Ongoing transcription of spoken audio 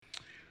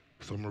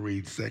So I'm going to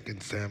read 2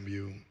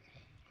 Samuel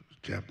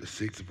chapter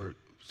 6,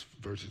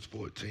 verses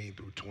 14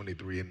 through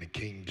 23 in the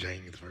King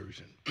James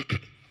Version.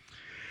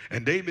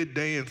 And David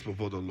danced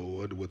before the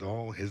Lord with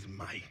all his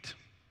might.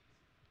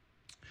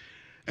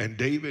 And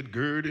David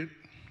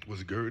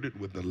was girded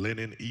with the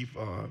linen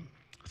ephod.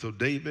 So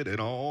David and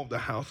all the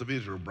house of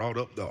Israel brought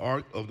up the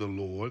ark of the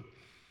Lord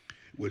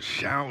with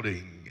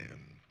shouting and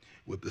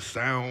with the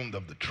sound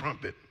of the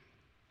trumpet.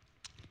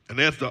 And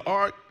as the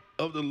ark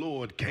of the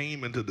Lord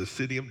came into the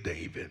city of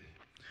David,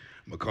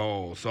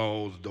 Michal,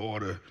 Saul's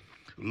daughter,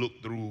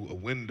 looked through a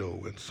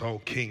window and saw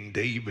King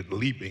David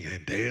leaping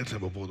and dancing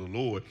before the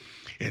Lord,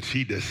 and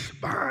she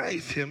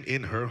despised him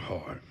in her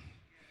heart.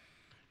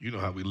 You know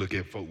how we look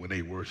at folk when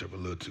they worship a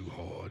little too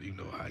hard. You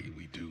know how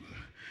we do.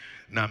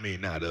 Not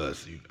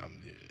us.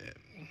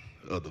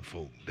 Other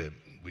folk that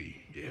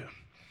yeah.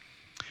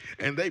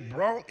 And they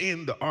brought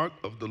in the ark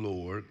of the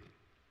Lord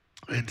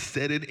and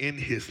set it in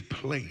his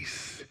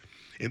place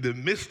in the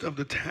midst of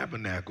the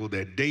tabernacle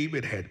that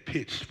David had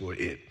pitched for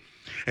it.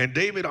 And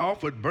David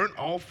offered burnt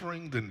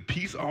offerings and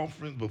peace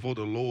offerings before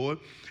the Lord.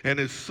 And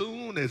as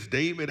soon as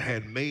David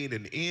had made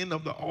an end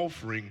of the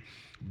offering,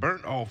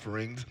 burnt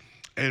offerings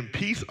and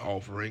peace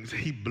offerings,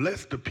 he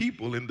blessed the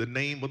people in the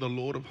name of the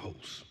Lord of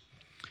hosts.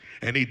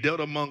 And he dealt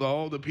among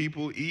all the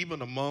people,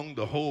 even among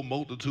the whole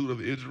multitude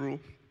of Israel,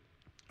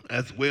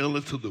 as well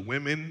as to the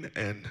women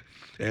and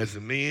as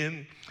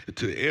men,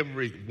 to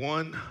every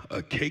one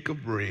a cake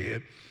of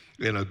bread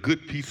and a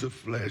good piece of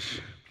flesh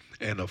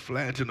and a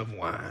flagon of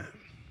wine.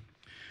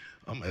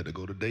 I'm going to have to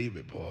go to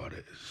David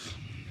parties.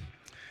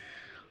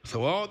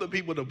 So all the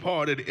people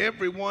departed,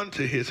 everyone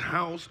to his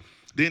house.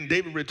 Then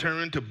David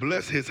returned to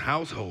bless his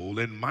household,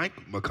 and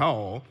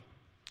Michal,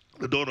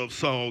 the daughter of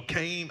Saul,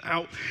 came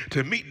out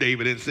to meet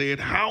David and said,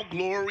 "How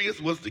glorious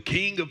was the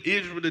king of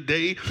Israel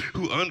today,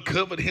 who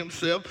uncovered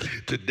himself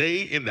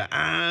today in the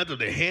eyes of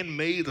the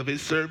handmaids of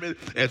his servant,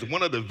 as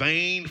one of the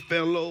vain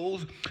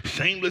fellows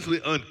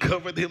shamelessly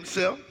uncovered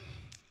himself."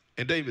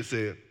 And David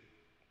said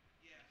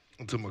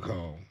unto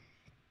Michal,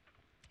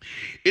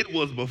 "It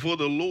was before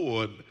the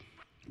Lord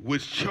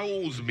which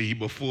chose me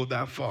before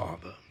thy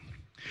father,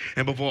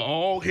 and before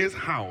all his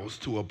house,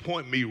 to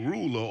appoint me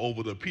ruler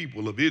over the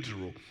people of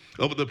Israel,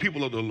 over the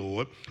people of the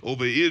Lord,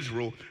 over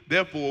Israel.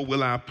 Therefore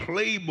will I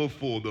play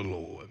before the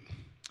Lord,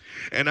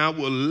 and I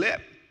will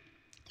let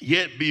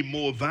yet be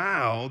more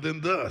vile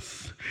than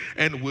thus,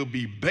 and will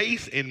be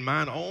base in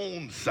mine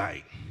own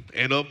sight.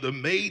 And of the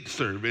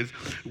maidservants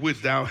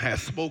which thou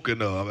hast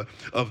spoken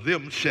of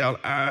them shall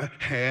I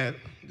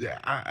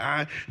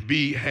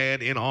be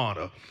had in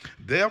honor."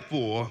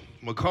 Therefore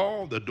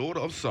Michal, the daughter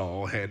of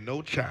Saul, had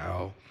no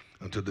child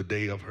until the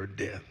day of her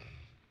death.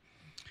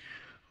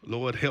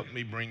 Lord, help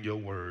me bring your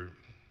word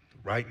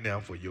right now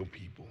for your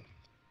people.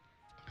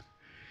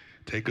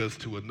 Take us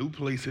to a new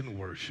place in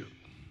worship,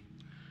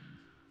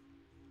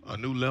 a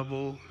new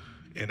level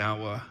in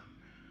our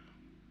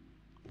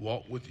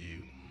walk with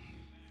you,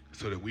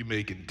 so that we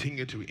may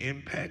continue to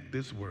impact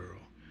this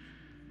world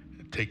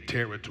and take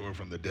territory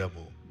from the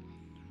devil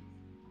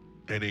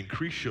and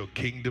increase your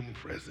kingdom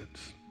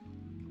presence.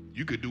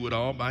 You could do it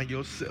all by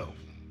yourself,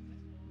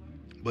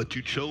 but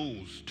you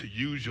chose to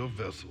use your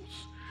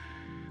vessels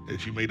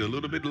that you made a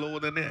little bit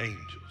lower than the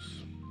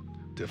angels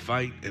to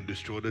fight and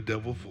destroy the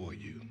devil for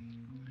you.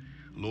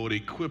 Lord,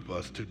 equip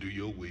us to do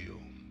your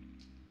will.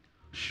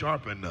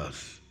 Sharpen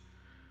us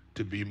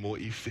to be more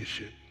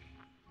efficient.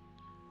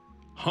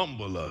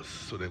 Humble us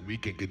so that we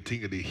can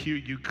continue to hear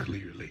you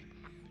clearly.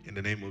 In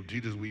the name of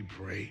Jesus we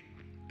pray,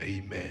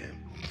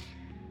 amen.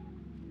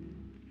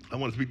 I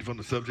want to speak from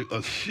the subject,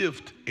 a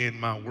shift in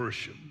my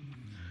worship.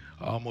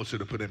 I almost should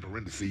have put in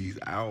parentheses,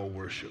 our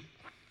worship.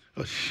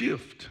 A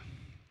shift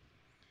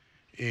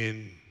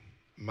in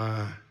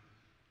my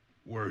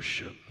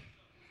worship.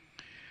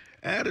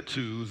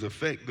 Attitudes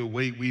affect the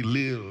way we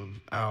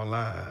live our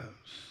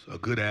lives. A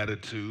good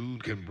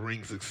attitude can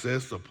bring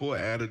success. A poor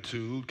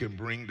attitude can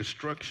bring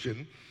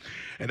destruction.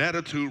 An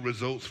attitude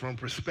results from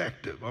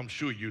perspective. I'm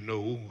sure you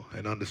know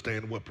and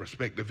understand what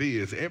perspective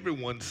is.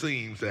 Everyone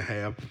seems to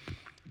have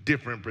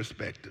different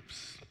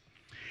perspectives.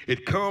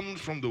 It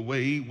comes from the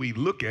way we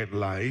look at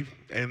life,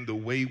 and the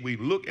way we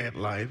look at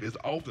life is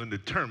often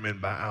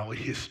determined by our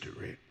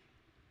history.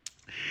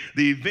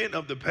 The event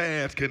of the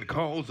past can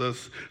cause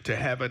us to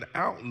have an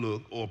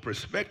outlook or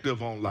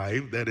perspective on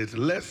life that is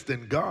less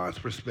than God's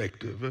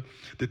perspective.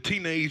 The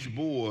teenage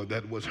boy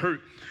that was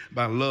hurt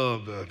by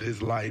love of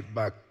his life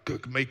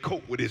may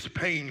cope with his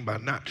pain by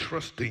not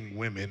trusting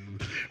women.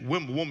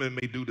 Women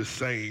may do the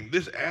same.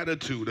 This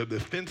attitude of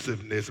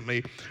defensiveness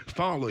may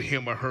follow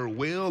him or her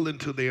well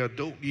into their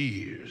adult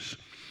years.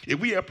 If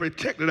we have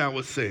protected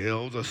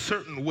ourselves a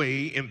certain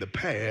way in the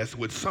past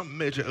with some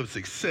measure of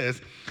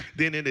success,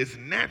 then it is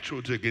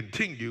natural to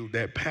continue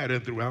that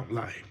pattern throughout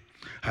life.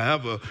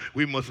 However,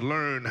 we must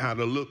learn how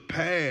to look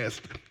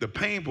past the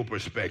painful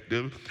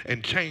perspective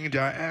and change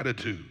our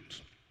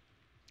attitudes.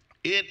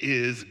 It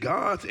is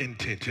God's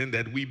intention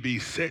that we be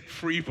set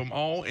free from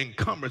all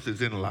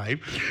encumbrances in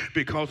life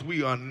because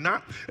we are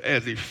not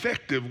as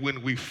effective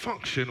when we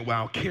function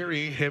while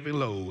carrying heavy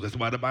loads. That's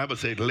why the Bible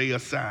said, lay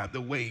aside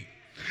the weight.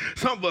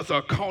 Some of us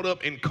are caught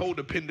up in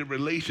codependent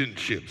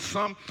relationships.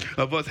 Some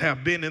of us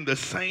have been in the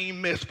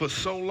same mess for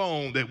so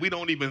long that we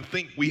don't even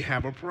think we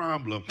have a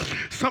problem.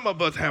 Some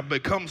of us have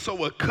become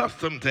so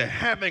accustomed to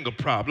having a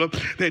problem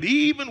that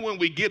even when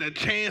we get a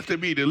chance to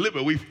be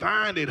delivered, we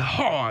find it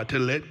hard to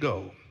let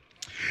go.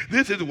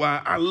 This is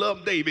why I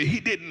love David. He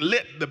didn't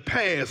let the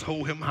past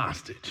hold him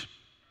hostage.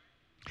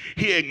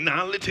 He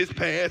acknowledged his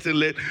past and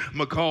let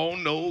Michal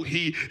know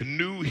he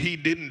knew he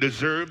didn't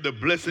deserve the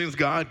blessings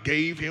God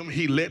gave him.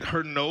 He let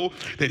her know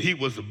that he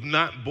was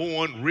not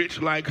born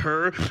rich like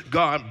her.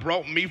 God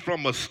brought me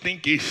from a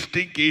stinky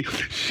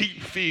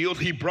sheep field.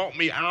 He brought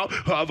me out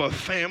of a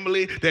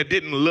family that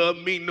didn't love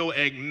me nor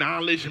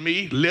acknowledge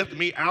me, left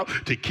me out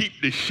to keep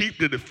the sheep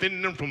to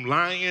defend them from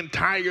lions,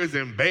 tigers,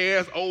 and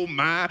bears. Oh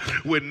my,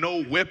 with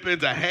no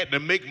weapons, I had to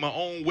make my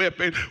own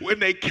weapon. When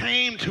they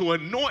came to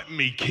anoint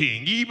me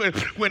king, even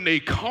when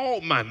they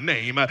called my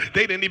name,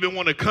 they didn't even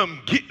want to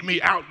come get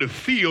me out the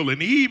field.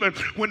 And even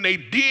when they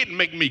did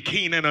make me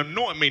king and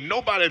anoint me,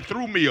 nobody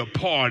threw me a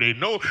party.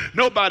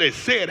 Nobody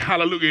said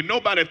hallelujah.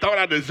 Nobody thought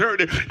I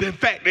deserved it. In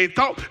fact, they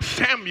thought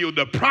Samuel,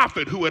 the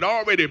prophet who had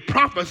already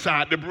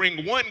prophesied to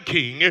bring one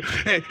king,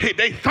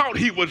 they thought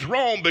he was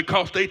wrong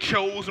because they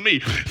chose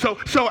me.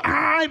 So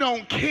I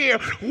don't care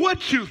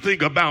what you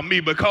think about me,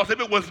 because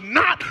if it was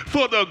not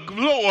for the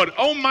Lord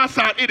on my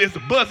side, it is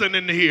buzzing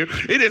in here.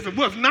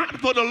 Was not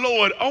for the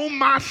Lord on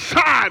my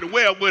side,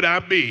 where would I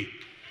be?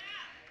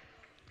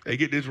 Hey,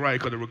 get this right,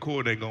 because the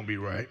recording ain't going to be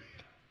right.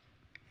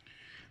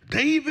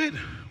 David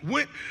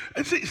went,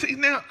 see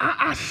now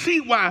I see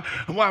why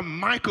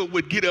Michal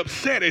would get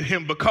upset at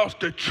him, because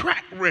the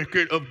track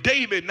record of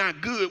David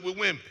not good with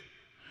women.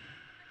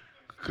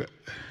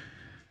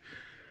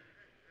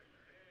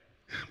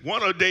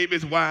 One of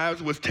David's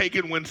wives was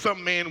taken when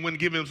some man wouldn't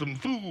give him some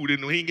food,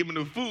 and when he didn't give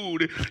him the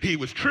food, he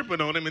was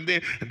tripping on him, and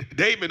then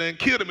David done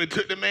killed him and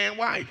took the man's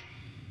wife.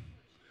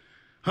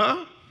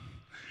 Huh?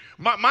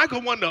 Michal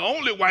wasn't the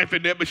only wife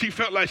in there, but she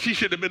felt like she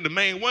should have been the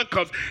main one,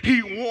 because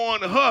he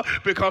warned her,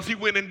 because he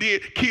went and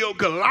did kill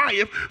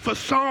Goliath for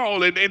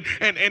Saul.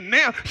 And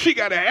now she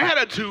got an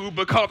attitude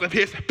because of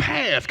his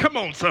past. Come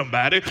on,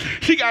 somebody.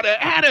 She got an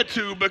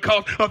attitude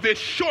because of his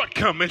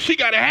shortcomings. She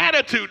got an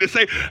attitude to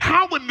say,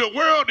 how in the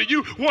world do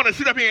you want to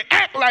sit up here and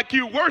act like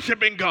you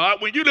worshiping God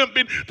when you done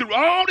been through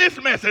all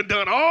this mess and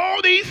done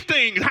all these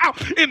things? How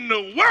in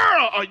the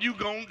world are you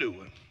going to do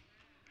it?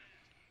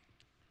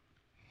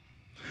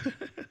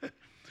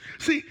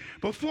 See,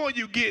 before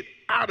you get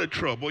out of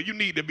trouble, you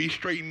need to be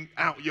straightened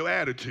out your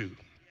attitude.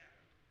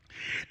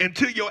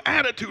 Until your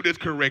attitude is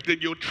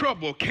corrected, your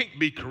trouble can't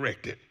be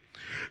corrected.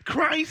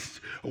 Christ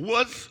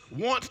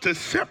wants to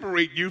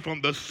separate you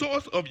from the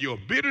source of your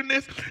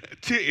bitterness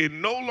till it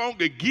no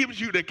longer gives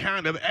you the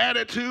kind of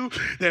attitude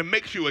that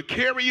makes you a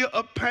carrier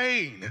of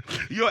pain.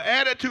 Your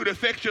attitude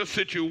affects your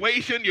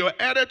situation. Your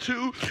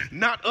attitude,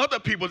 not other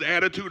people's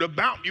attitude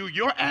about you.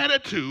 Your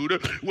attitude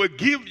will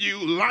give you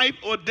life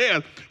or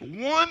death.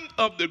 One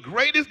of the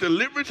greatest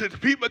deliverances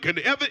people can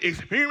ever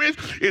experience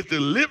is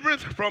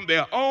deliverance from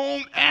their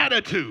own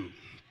attitude.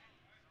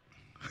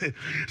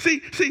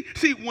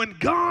 See, when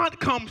God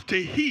comes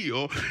to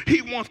heal,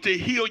 he wants to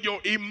heal your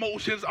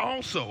emotions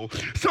also.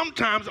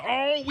 Sometimes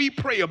all we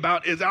pray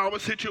about is our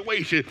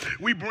situation.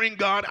 We bring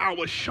God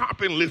our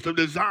shopping list of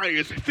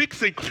desires.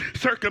 Fixing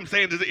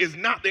circumstances is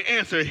not the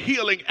answer.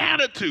 Healing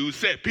attitudes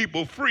set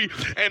people free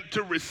and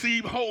to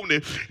receive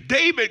wholeness.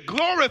 David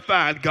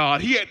glorified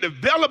God. He had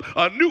developed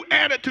a new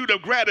attitude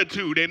of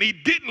gratitude, and he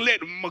didn't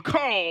let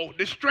Michal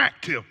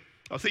distract him.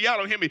 Oh, see, y'all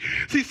don't hear me.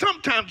 See,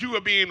 sometimes you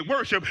are being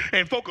worshiped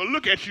and folk will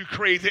look at you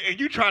crazy, and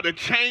you try to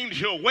change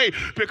your way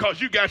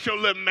because you got your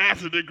little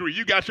master's degree,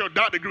 you got your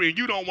doctorate degree, and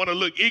you don't want to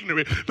look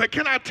ignorant. But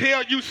can I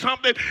tell you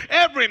something?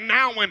 Every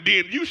now and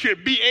then you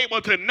should be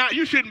able to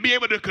you shouldn't be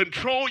able to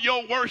control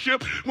your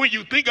worship when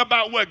you think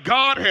about what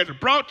God has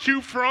brought you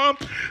from.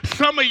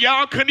 Some of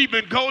y'all couldn't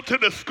even go to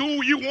the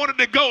school you wanted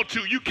to go to.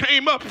 You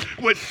came up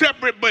with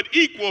separate but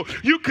equal.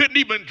 You couldn't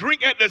even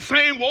drink at the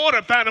same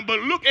water fountain,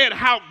 but look at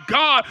how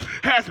God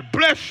has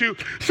bless you.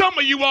 Some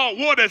of you all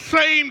wore the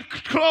same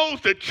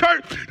clothes to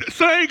church, the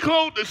same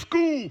clothes to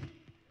school,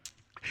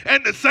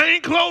 and the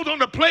same clothes on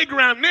the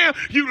playground. Now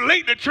you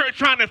late to church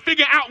trying to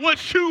figure out what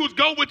shoes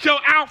go with your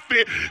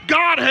outfit.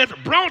 God has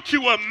brought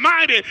you a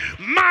mighty,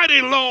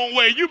 mighty long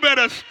way. You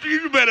better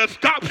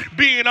stop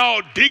being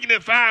all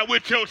dignified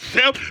with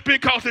yourself,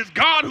 because it's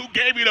God who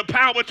gave you the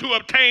power to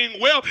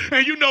obtain wealth.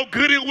 And you know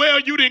good and well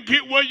you didn't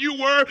get where you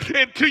were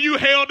until you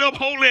held up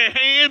holy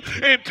hands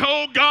and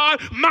told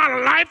God, my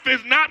life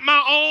is not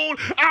my own.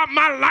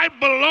 My life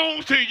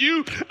belongs to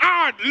you.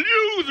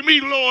 Use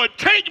me, Lord.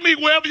 Take me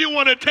wherever you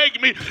want to take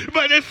me.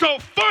 But it's so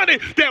funny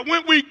that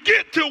when we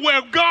get to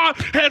where God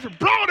has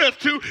brought us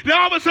to, then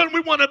all of a sudden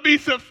we want to be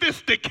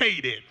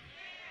sophisticated.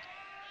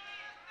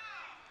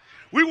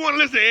 We want to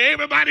listen to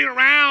everybody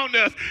around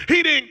us.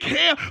 He didn't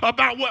care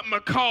about what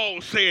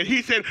McCall said.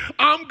 He said,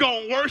 I'm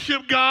going to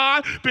worship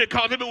God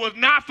because if it was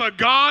not for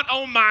God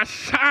on my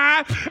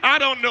side, I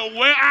don't know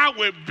where I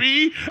would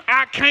be.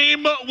 I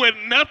came up with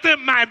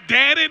nothing. My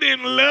daddy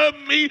didn't love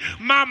me.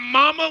 My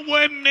mama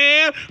wasn't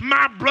there.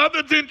 My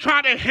brother didn't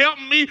try to help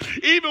me.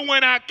 Even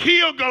when I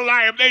killed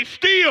Goliath, they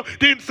still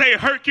didn't say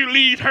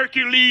Hercules,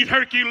 Hercules,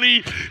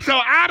 Hercules. So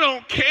I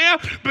don't care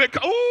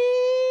because,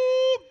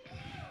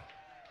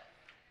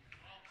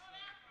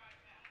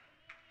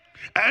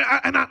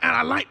 And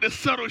I like the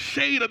subtle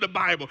shade of the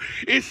Bible.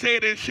 It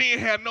said that she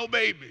ain't had no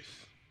babies.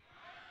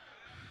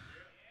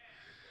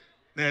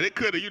 Now, it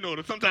could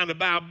have, sometimes the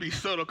Bible be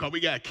subtle because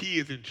we got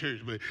kids in church.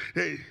 But,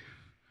 hey,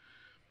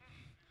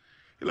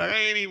 you're like, I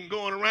ain't even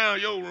going around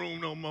your room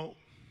no more.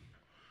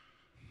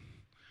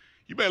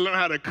 You better learn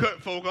how to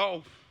cut folk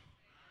off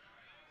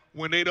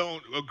when they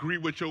don't agree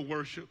with your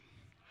worship.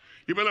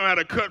 You better learn how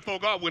to cut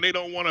folk off when they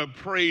don't want to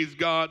praise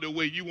God the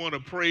way you want to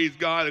praise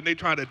God and they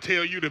try to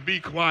tell you to be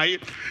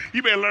quiet.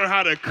 You better learn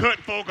how to cut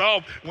folk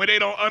off when they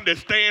don't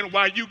understand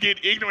why you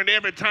get ignorant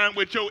every time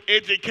with your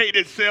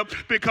educated self,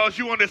 because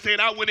you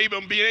understand I wouldn't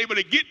even be able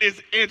to get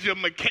this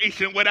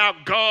education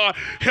without God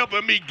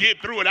helping me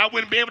get through it. I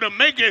wouldn't be able to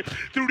make it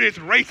through this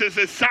racist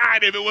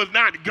society if it was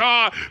not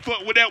God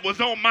that was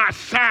on my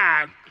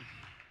side.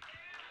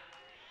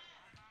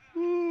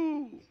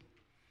 Ooh.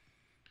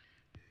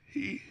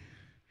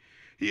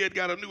 He had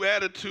got a new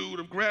attitude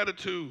of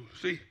gratitude.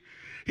 See,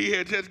 he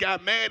had just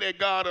got mad at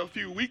God a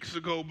few weeks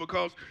ago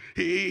because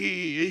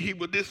he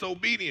was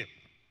disobedient.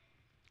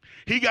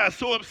 He got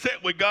so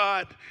upset with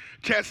God's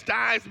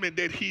chastisement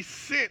that he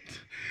sent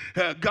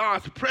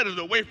God's presence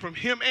away from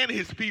him and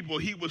his people.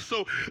 He was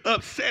so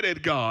upset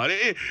at God.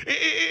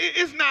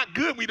 It's not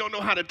good we don't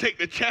know how to take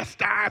the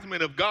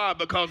chastisement of God,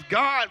 because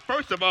God,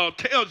 first of all,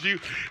 tells you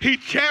he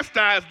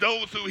chastised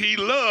those who he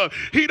loves.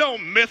 He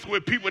don't mess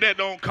with people that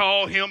don't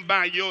call him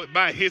by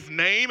his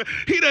name.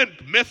 He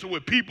doesn't mess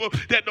with people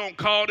that don't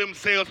call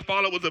themselves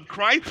followers of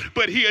Christ,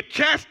 but he'll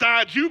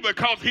chastise you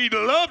because he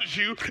loves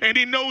you and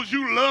he knows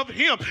you love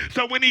him.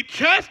 So when he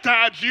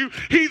chastises you,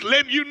 he's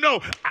letting you know,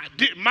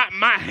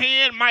 my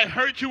hand might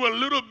hurt you a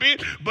little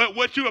bit, but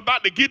what you're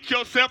about to get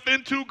yourself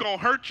into gonna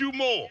hurt you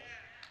more.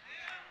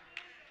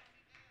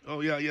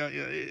 Oh, yeah.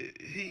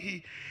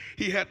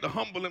 He had to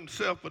humble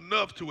himself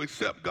enough to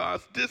accept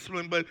God's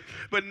discipline,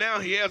 but now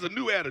he has a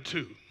new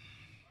attitude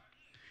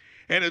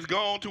and has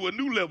gone to a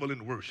new level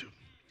in worship.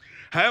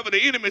 However,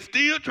 the enemy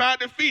still tried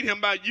to defeat him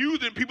by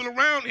using people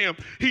around him.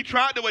 He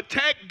tried to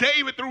attack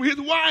David through his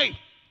wife.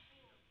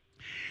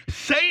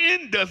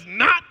 Satan does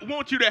not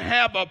want you to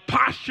have a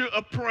posture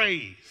of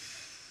praise.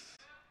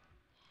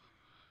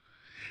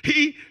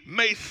 He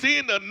may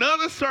send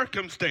another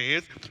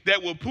circumstance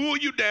that will pull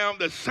you down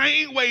the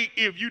same way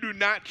if you do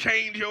not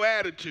change your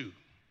attitude.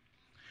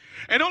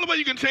 And the only way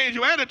you can change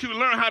your attitude is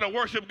learn how to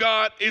worship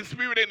God in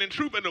spirit and in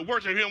truth, and to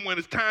worship him when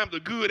it's times are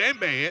good and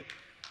bad.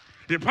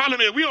 The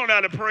problem is we don't know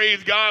how to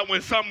praise God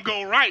when something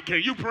goes right.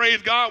 Can you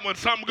praise God when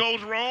something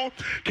goes wrong?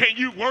 Can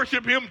you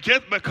worship him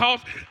just because?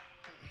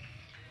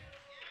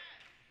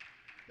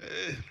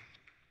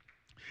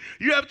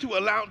 You have to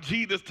allow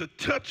Jesus to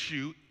touch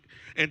you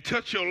and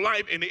touch your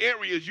life in the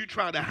areas you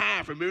try to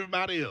hide from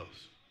everybody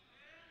else.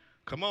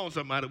 Come on,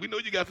 somebody. We know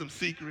you got some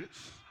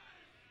secrets.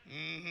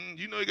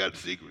 You know you got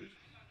secrets.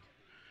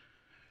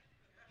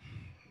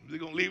 They're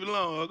going to leave it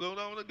alone. Go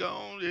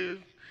on. Yeah.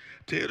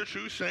 Tell the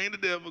truth, shame the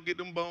devil, get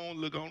them bones,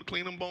 look on,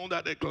 clean them bones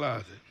out that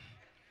closet.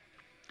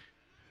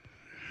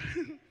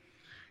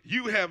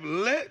 You have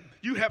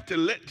to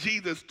let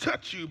Jesus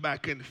touch you by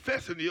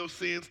confessing your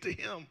sins to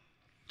him.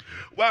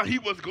 While he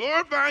was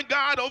glorifying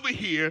God over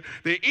here,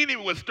 the enemy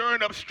was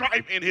stirring up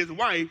strife in his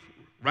wife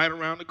right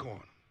around the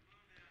corner.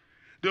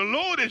 The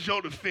Lord is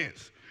your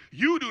defense.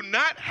 You do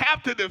not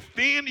have to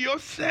defend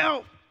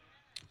yourself.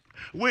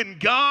 When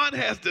God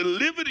has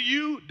delivered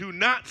you, do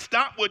not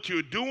stop what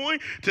you're doing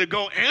to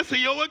go answer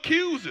your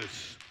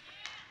accusers.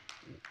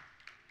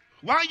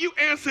 Why you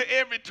answer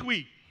every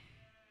tweet?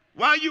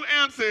 Why you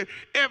answer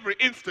every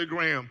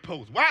Instagram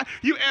post? Why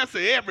you answer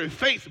every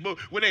Facebook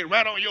when they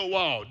right on your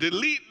wall?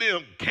 Delete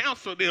them,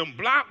 cancel them,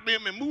 block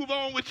them, and move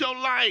on with your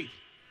life.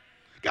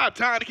 Got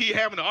time to keep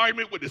having an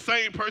argument with the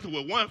same person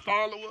with one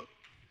follower?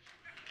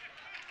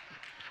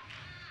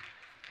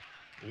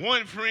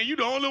 One friend, you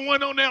the only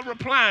one on there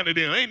replying to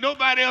them. Ain't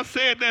nobody else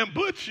said nothing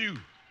but you.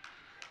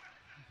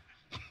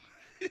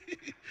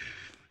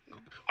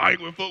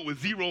 Arguing with folk with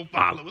 0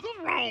 followers. What's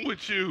wrong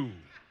with you?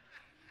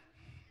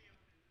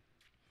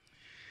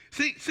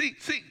 See,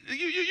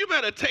 you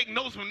better take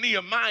notes from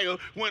Nehemiah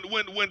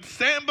when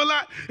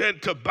Sanballat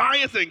and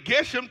Tobias and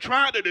Geshem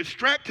tried to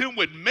distract him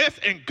with mess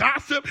and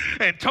gossip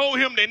and told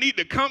him they need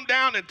to come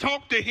down and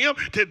talk to him.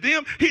 To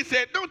them, he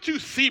said, don't you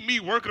see me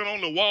working on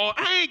the wall?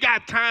 I ain't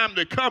got time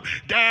to come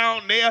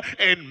down there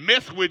and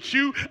mess with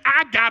you.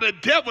 I got a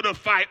devil to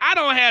fight. I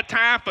don't have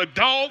time for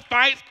dog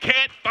fights,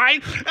 cat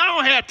fights. I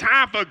don't have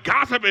time for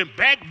gossip and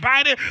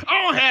backbiting.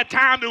 I don't have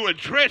time to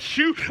address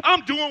you.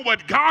 I'm doing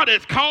what God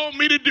has called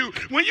me to do.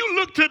 When you you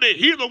look to the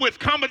hill which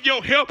cometh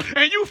your help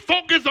and you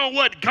focus on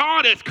what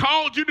God has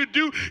called you to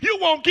do, you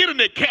won't get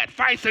into cat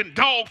fights and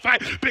dog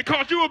fights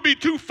because you will be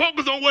too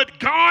focused on what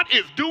God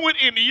is doing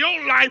in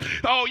your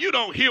life. Oh, you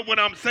don't hear what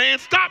I'm saying.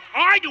 Stop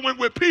arguing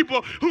with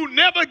people who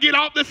never get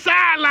off the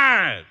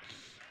sidelines.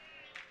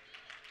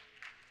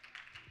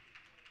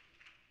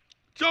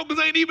 Jokers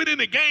ain't even in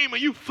the game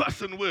and you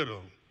fussing with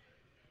them.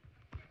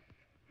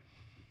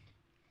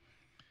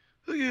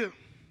 Look here.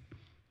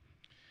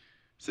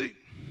 See,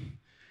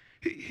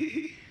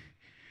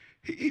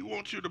 he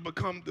wants you to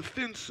become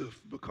defensive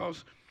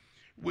because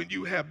when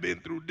you have been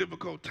through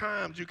difficult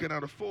times, you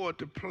cannot afford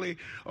to play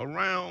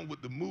around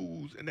with the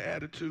moods and the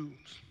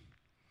attitudes.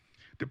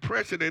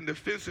 Depression and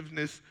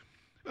defensiveness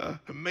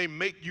may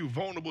make you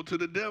vulnerable to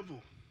the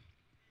devil.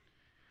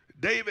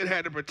 David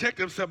had to protect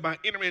himself by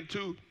entering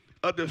into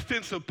a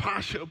defensive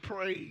posture of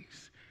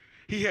praise.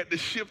 He had to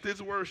shift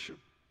his worship.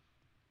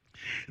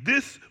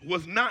 This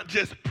was not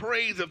just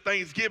praise of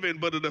thanksgiving,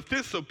 but a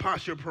defensive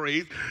posture of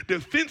praise.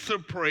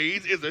 Defensive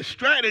praise is a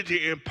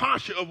strategy and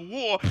posture of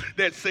war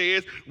that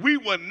says we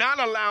will not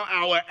allow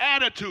our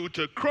attitude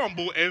to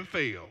crumble and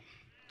fail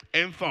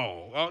and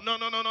fall. Oh,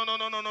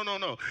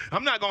 no.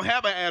 I'm not going to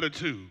have an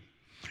attitude.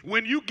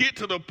 When you get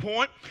to the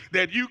point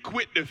that you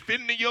quit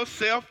defending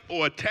yourself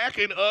or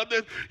attacking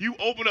others, you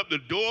open up the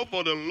door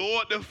for the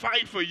Lord to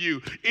fight for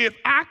you. If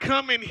I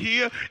come in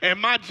here and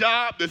my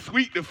job to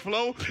sweep the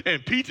floor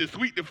and Peaches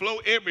sweep the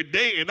floor every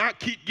day and I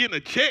keep getting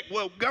a check,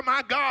 well,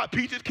 my God,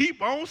 Peaches,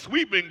 keep on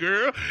sweeping,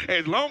 girl,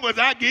 as long as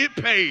I get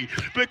paid.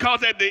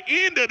 Because at the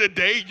end of the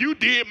day, you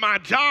did my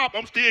job.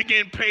 I'm still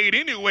getting paid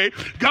anyway.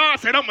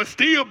 God said I'm going to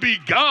still be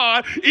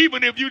God,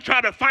 even if you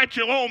try to fight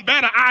your own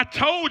battle. I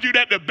told you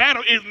that the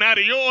battle is not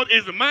yours.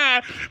 Is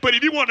mine. But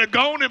if you want to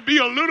go on and be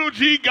a little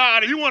G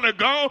God, if you want to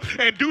go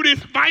and do this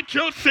fight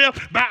yourself,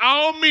 by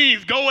all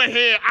means, go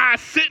ahead. I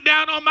sit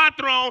down on my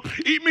throne,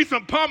 eat me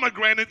some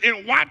pomegranates,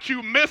 and watch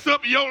you mess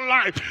up your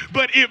life.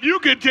 But if you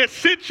could just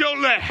sit your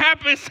little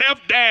happy self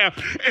down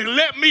and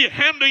let me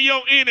handle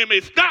your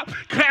enemies, stop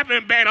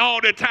clapping back all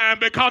the time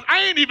because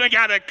I ain't even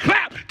got to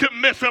clap to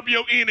mess up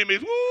your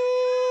enemies.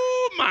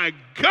 Woo, my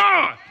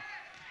God.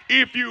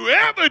 If you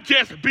ever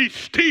just be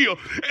still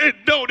and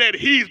know that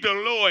he's the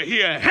Lord,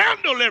 he'll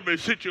handle every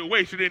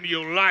situation in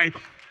your life.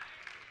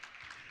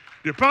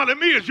 The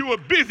problem is you're a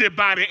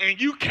busybody and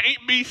you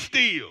can't be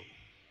still.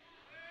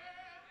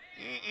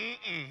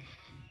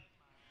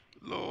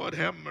 Lord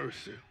have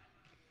mercy.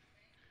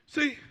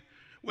 See,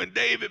 when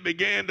David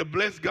began to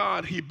bless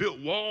God, he built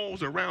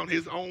walls around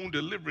his own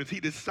deliverance.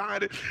 He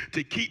decided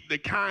to keep the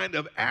kind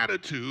of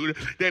attitude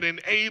that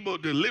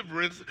enabled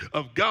deliverance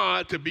of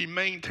God to be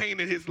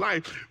maintained in his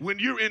life. When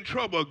you're in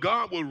trouble,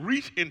 God will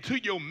reach into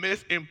your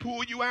mess and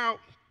pull you out.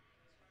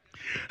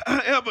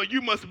 However, you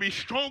must be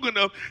strong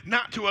enough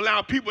not to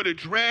allow people to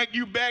drag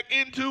you back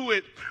into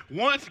it.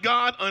 Once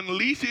God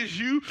unleashes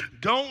you,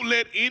 don't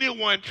let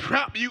anyone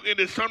trap you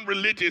into some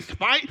religious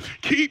fight.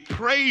 Keep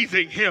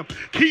praising him.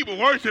 Keep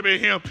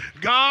worshiping him.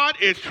 God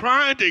is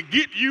trying to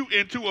get you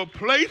into a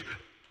place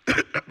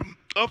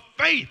of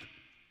faith.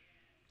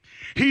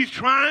 He's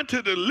trying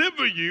to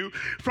deliver you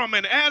from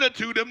an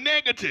attitude of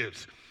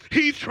negatives.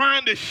 He's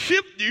trying to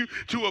shift you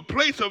to a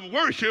place of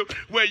worship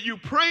where you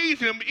praise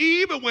him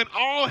even when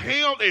all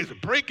hell is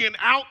breaking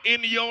out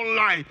in your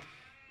life.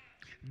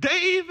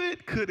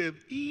 David could have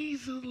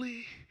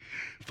easily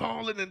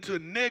fallen into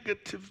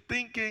negative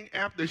thinking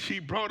after she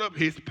brought up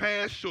his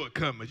past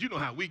shortcomings. You know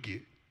how we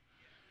get.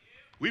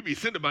 We be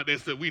sitting about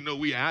that stuff we know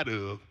we out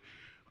of,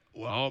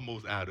 or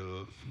almost out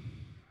of,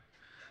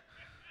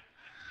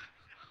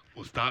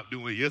 or stopped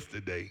doing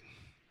yesterday.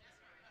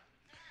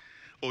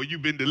 Or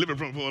you've been delivered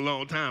from for a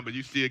long time, but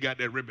you still got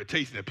that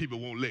reputation that people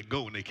won't let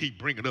go and they keep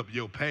bringing up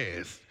your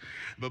past.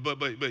 But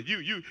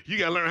you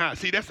got to learn how.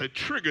 See, that's a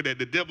trigger that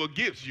the devil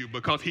gives you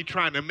because he's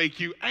trying to make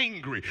you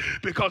angry.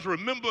 Because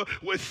remember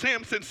with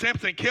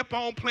Samson kept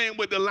on playing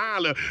with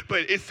Delilah,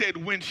 but it said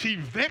when she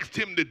vexed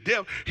him to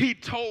death, he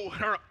told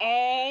her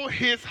all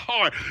his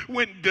heart.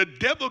 When the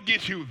devil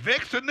gets you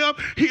vexed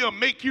enough, he'll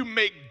make you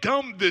make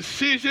dumb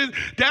decisions.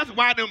 That's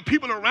why them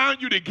people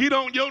around you to get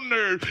on your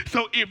nerves.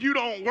 So if you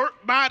don't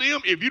work by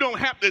them, if you don't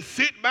have to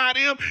sit by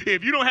them,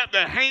 if you don't have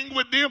to hang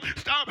with them,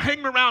 stop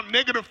hanging around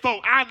negative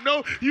folk. I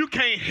know you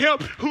can't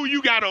help who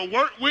you got to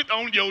work with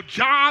on your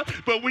job,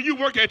 but when you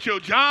work at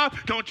your job,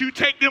 don't you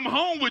take them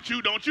home with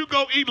you. Don't you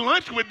go eat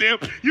lunch with them.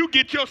 You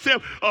get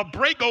yourself a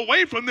break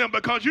away from them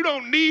because you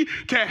don't need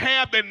to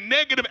have the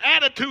negative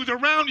attitudes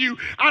around you.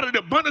 Out of the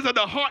abundance of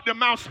the heart, the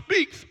mouth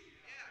speaks.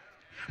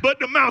 But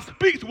the mouth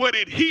speaks what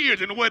it hears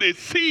and what it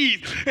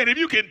sees. And if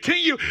you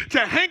continue to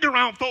hang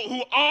around folk who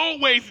are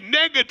always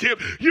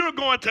negative, you're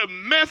going to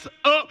mess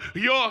up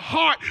your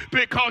heart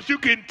because you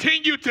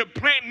continue to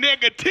plant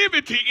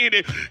negativity in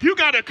it. You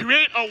got to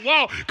create a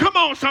wall. Come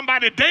on,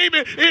 somebody.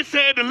 David, it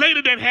said the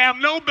lady didn't have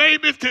no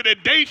babies till the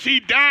day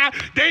she died.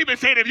 David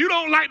said, if you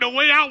don't like the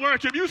way I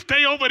worship, you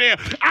stay over there.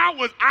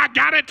 I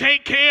got to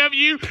take care of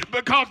you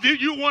because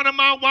you one of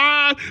my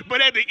wives.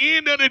 But at the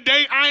end of the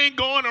day, I ain't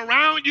going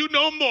around you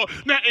no more.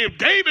 Now, that if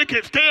David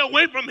can stay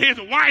away from his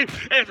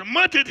wife as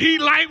much as he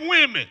liked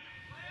women,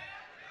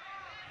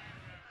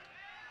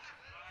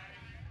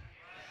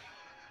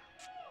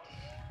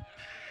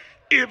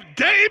 if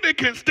David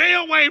can stay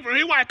away from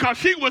his wife, because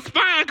she was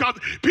fine, because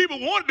people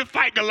wanted to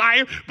fight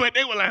Goliath, but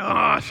they were like,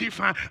 oh, she's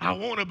fine. I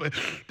want her, but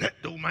that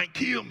dude might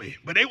kill me.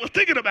 But they was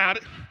thinking about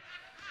it,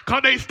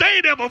 because they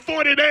stayed there for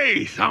 40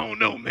 days. I don't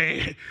know,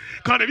 man.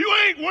 Because if you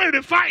ain't wanting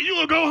to fight, you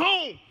will go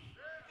home.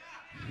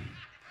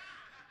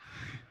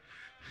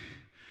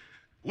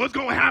 What's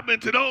going to happen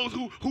to those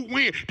who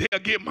win? They'll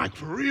get Mike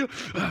for real.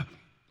 Man,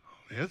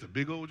 that's a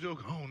big old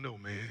joke. I don't know,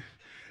 man.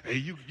 Hey,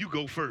 you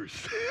go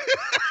first.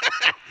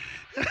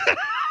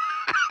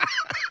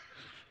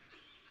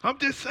 I'm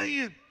just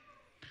saying,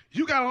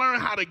 you got to learn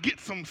how to get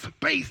some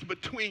space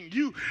between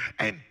you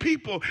and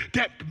people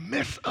that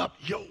mess up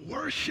your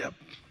worship.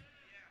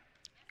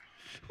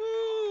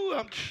 Ooh,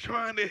 I'm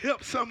trying to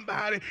help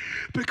somebody,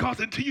 because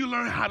until you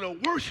learn how to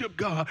worship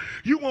God,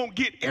 you won't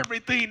get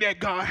everything that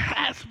God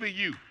has for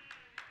you.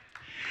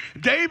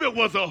 David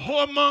was a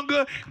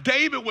whoremonger.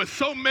 David was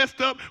so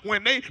messed up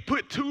when they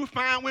put two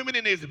fine women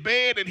in his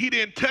bed and he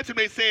didn't touch them.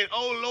 They said,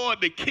 oh,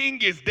 Lord, the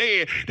king is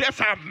dead. That's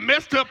how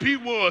messed up he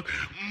was.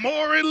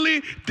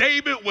 Morally,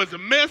 David was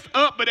messed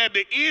up, but at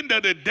the end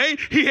of the day,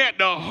 he had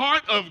the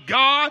heart of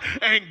God,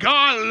 and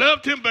God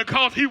loved him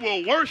because he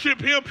will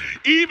worship him.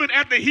 Even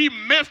after he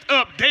messed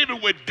up,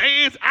 David would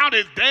dance out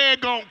his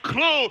daggone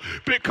clothes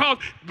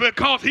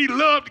because he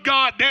loved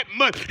God that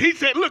much. He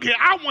said, look here,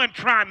 I wasn't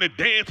trying to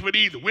dance for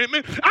these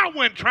women. I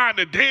wasn't trying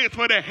to dance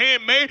for the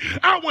handmaid.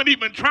 I wasn't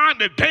even trying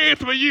to dance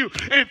for you.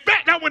 In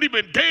fact, I wasn't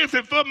even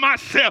dancing for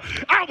myself.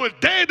 I was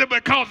dancing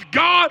because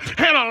God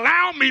had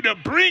allowed me to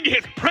bring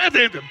his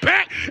presence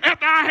back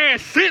after I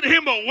had sent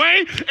him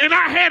away, and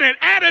I had an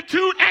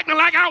attitude acting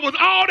like I was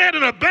all that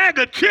in a bag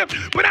of chips.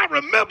 But I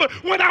remember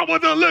when I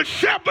was a little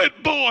shepherd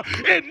boy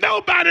and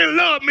nobody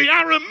loved me.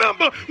 I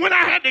remember when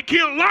I had to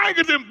kill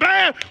lions and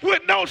bears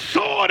with no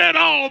sword at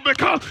all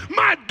because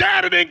my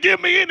daddy didn't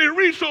give me any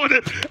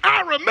resources.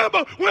 I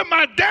remember when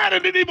my daddy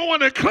didn't even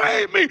want to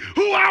claim me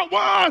who I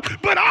was,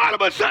 but all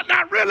of a sudden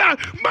I realized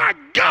my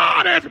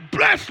God has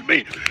blessed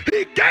me.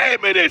 He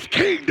gave me this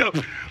kingdom.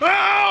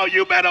 Oh,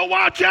 you better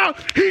watch out.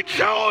 He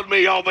chose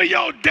me over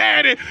your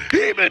daddy.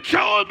 He even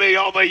chose me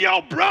over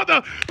your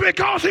brother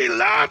because he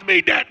loves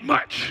me that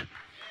much.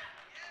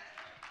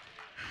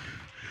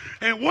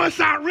 And once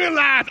I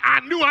realized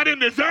I knew I didn't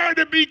deserve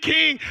to be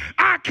king,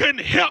 I couldn't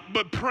help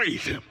but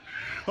praise him.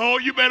 Oh,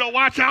 you better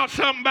watch out,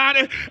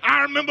 somebody.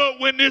 I remember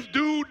when this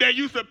dude that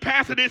used to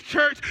pastor this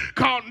church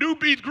called New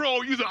Beach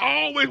Grove used to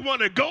always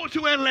want to go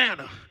to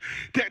Atlanta.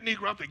 That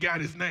Negro, I forgot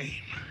his name.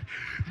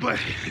 But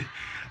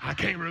I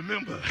can't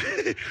remember.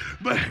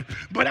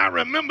 but I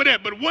remember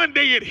that. But one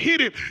day it hit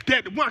him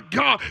that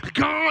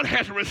God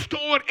has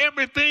restored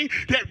everything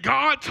that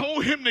God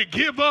told him to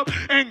give up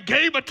and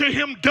gave it to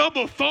him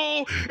double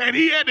fold. And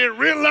he had to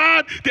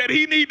realize that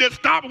he needed to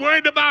stop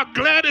worrying about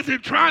Gladys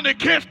and trying to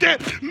catch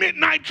that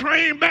midnight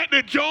train back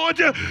to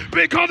Georgia,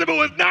 because if it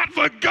was not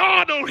for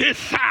God on his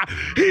side,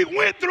 he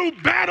went through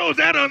battles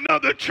at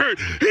another church.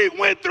 He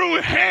went through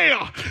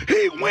hell.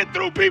 He went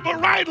through people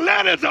writing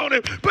letters on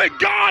him. But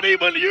God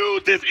even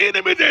used his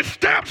enemies as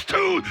steps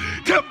to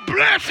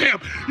bless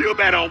him. You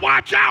better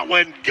watch out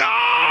when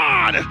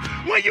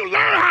you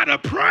learn how to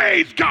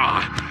praise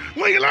God,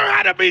 when you learn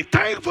how to be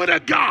thankful to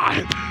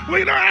God, when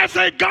you learn how to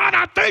say, God,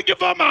 I thank you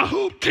for my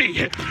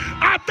hoopty.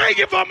 I thank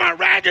you for my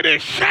raggedy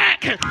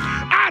shack.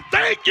 I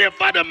thank you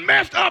for the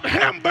messed up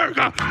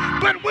hamburger.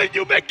 But when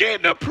you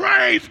begin to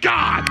praise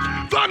God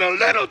for the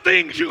little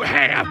things you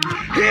have,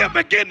 he'll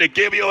begin to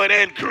give you an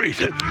increase.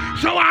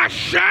 So I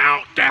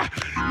shout,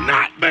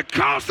 not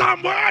because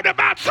I'm worried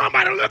about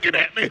somebody looking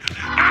at me.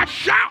 I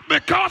shout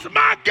because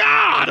my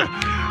God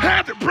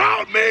has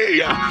brought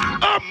me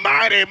a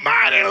mighty,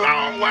 mighty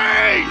long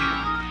way.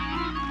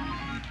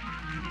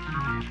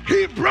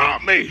 He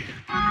brought me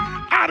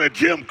out of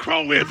Jim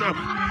Crowism.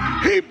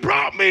 He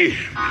brought me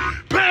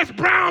past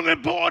Brown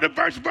and Board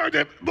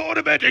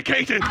of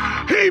Education.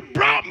 He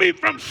brought me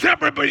from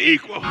separate but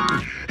equal.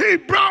 He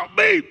brought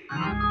me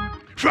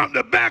from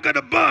the back of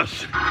the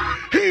bus.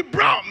 He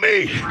brought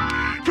me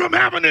from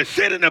having to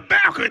sit in the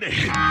balcony.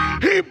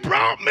 He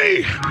brought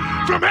me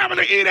from having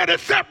to eat at a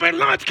separate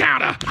lunch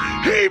counter.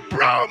 He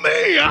brought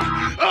me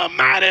a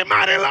mighty,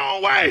 mighty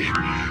long way.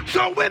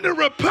 So when the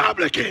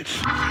Republicans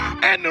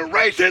and the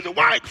racist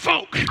white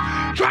folk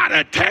try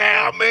to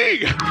tell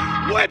me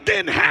what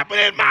didn't happen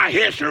in my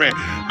history,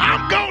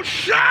 I'm going to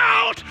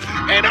shout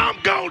and I'm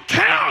going to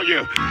tell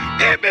you,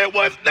 if it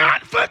was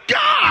not for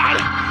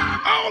God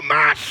on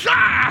my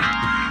side,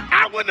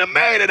 I wouldn't have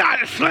made it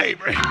out of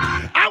slavery.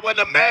 I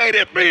wouldn't have made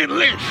it being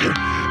lynched.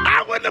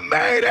 I wouldn't have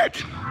made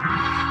it.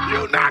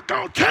 You're not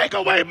going to take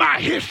away my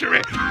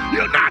history.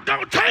 You're not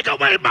going to take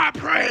away my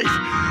praise.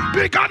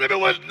 Because if it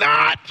was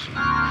not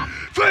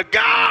for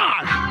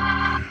God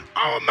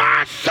on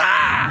my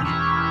side,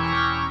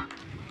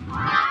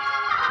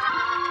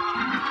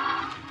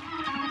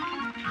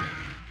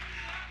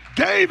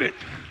 David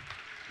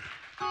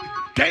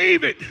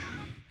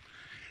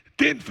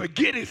didn't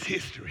forget his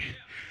history,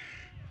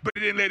 but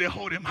he didn't let it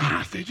hold him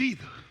hostage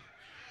either.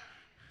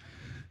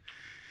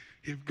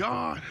 If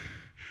God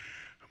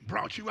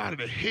brought you out of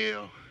the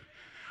hell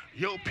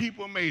your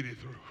people made it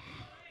through,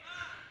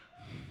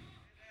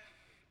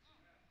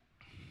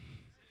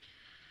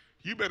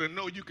 you better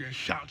know you can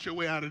shout your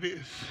way out of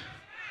this.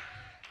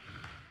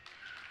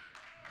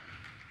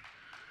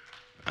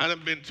 I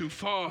done been too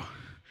far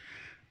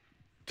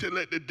to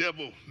let the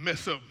devil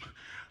mess up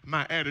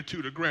my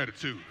attitude of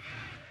gratitude.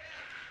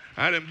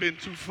 I done been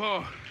too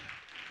far.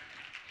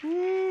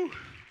 Ooh,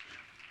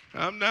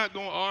 I'm not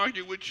going to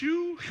argue with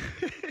you.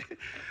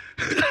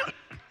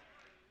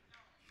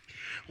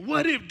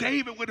 What if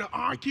David would have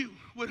argued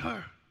with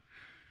her?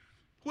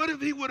 What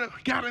if he would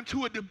have got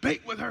into a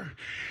debate with her?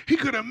 He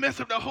could have messed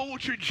up the whole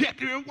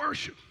trajectory of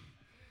worship.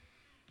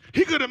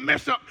 He could have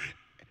messed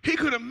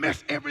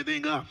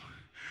everything up.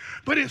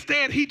 But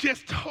instead, he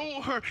just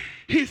told her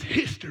his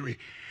history.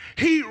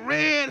 He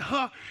read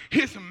her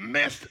his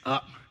messed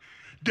up,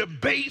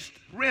 debased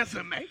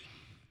resume.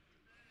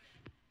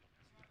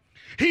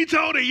 He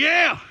told her,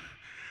 yeah,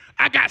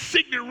 I got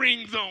signet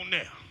rings on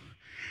now.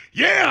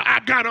 Yeah,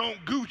 I got on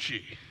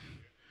Gucci.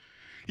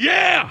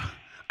 Yeah,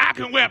 I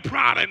can wear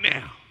Prada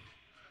now.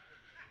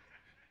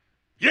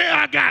 Yeah,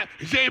 I got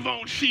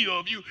Givenchy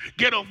of you.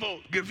 Get over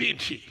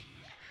Givenchy.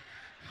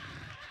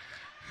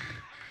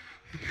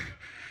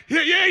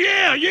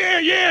 Yeah.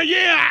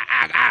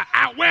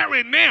 I wear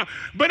it now.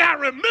 But I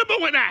remember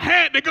when I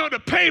had to go to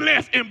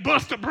Payless and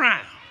Buster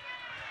Brown.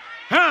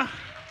 Huh?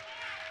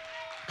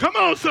 Come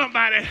on,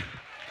 somebody.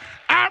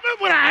 I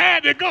remember when I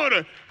had to go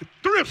to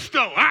thrift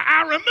store.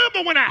 I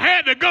remember when I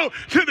had to go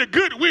to the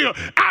Goodwill.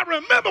 I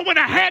remember when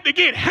I had to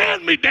get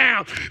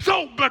hand-me-down.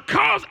 So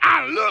because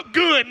I look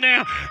good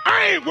now,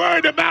 I ain't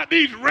worried about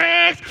these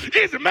rags.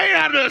 It's made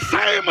out of the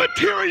same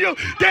material,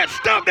 that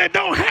stuff that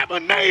don't have a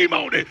name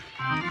on it.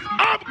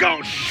 I'm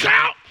going to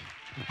shout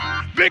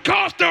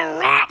because the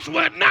rocks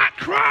would not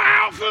cry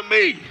out for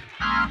me.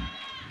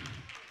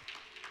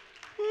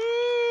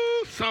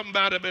 Ooh,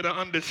 somebody better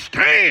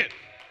understand.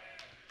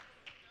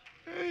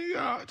 Hey,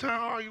 time to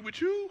argue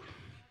with you.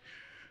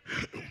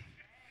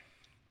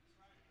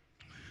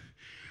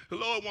 The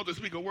Lord wants to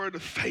speak a word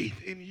of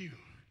faith in you.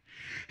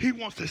 He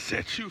wants to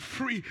set you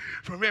free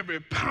from every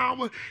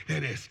power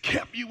that has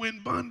kept you in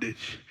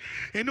bondage.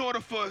 In order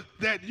for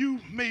that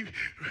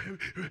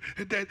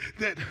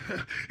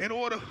in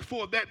order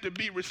for that to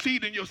be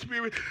received in your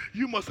spirit,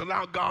 you must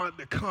allow God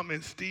to come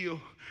and steal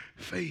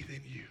faith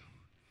in you.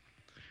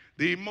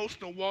 The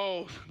emotional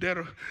walls that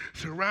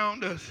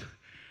surround us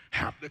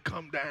have to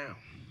come down.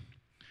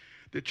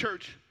 The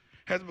church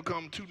has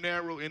become too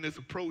narrow in its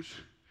approach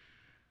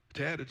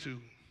to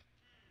attitude.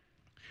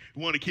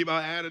 We want to keep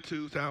our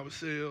attitudes to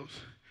ourselves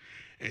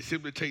and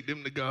simply take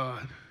them to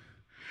God.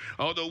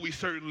 Although we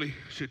certainly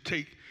should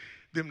take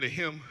them to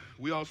Him,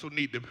 we also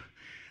need to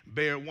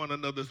bear one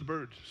another's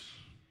burdens.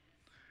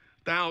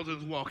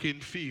 Thousands walk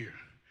in fear.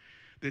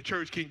 The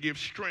church can give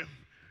strength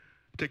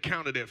to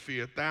counter that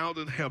fear.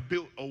 Thousands have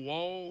built a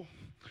wall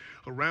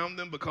around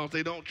them because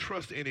they don't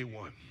trust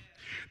anyone.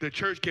 The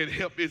church can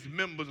help its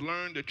members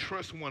learn to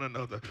trust one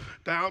another.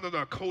 Thousands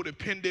are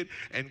codependent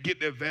and get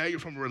their value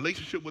from a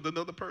relationship with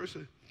another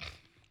person.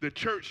 The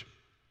church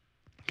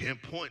can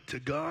point to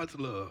God's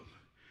love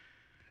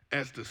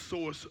as the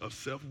source of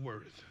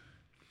self-worth.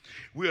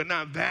 We are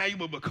not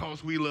valuable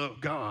because we love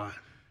God.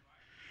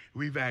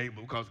 We're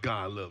valuable because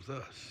God loves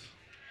us.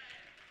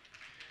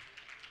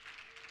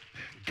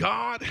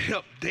 God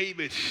helped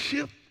David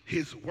shift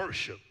his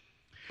worship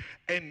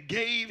and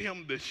gave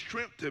him the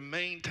strength to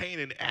maintain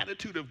an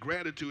attitude of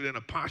gratitude and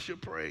a posture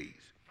of praise.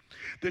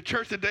 The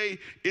church today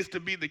is to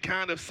be the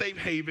kind of safe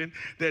haven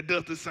that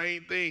does the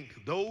same thing.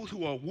 Those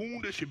who are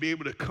wounded should be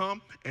able to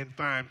come and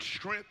find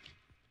strength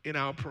in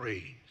our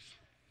praise.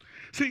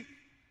 See,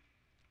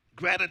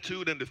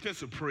 gratitude and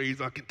defensive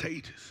praise are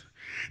contagious.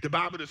 The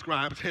Bible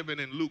describes heaven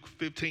in Luke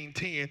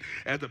 15:10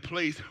 as a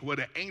place where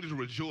the angels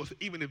rejoice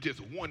even if just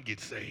one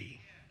gets saved.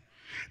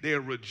 They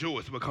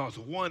rejoice because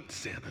one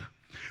sinner.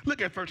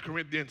 Look at 1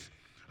 Corinthians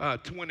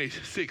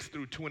 26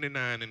 through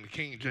 29 in the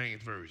King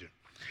James Version.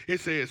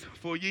 It says,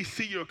 "For ye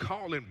see your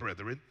calling,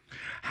 brethren,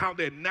 how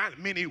that not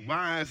many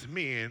wise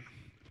men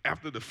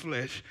after the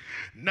flesh,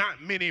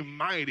 not many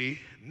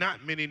mighty,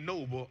 not many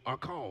noble are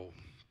called.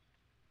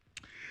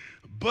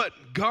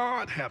 But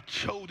God hath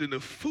chosen the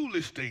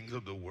foolish things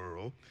of the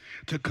world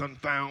to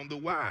confound the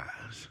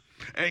wise.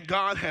 And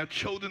God hath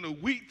chosen the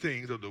weak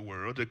things of the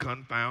world to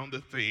confound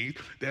the things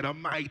that are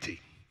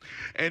mighty.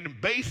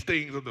 And base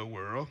things of the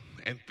world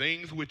and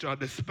things which are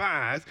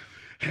despised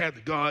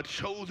hath God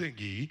chosen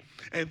ye,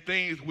 and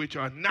things which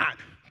are not,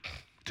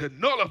 to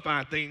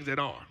nullify things that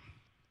are,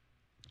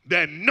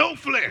 that no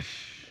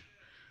flesh,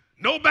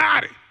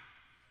 nobody,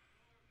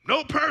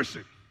 no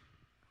person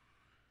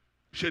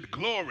should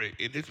glory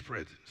in his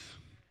presence.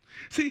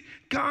 See,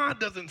 God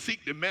doesn't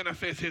seek to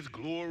manifest his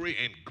glory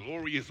and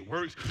glorious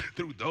works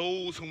through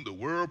those whom the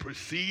world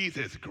perceives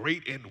as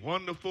great and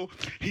wonderful.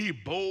 He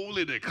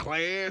boldly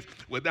declares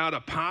without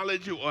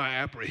apology or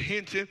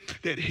apprehension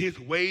that his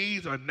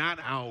ways are not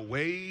our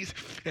ways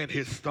and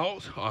his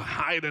thoughts are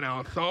higher than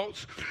our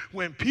thoughts.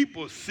 When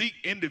people seek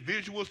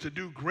individuals to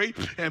do great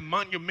and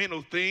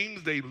monumental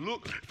things, they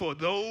look for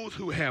those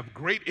who have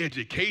great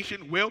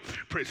education, wealth,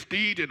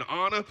 prestige, and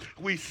honor.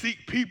 We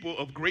seek people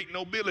of great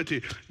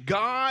nobility.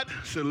 God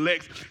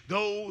selects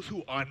those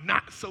who are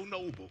not so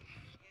noble.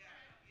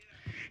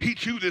 He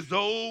chooses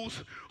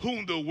those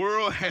whom the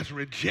world has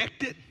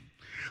rejected,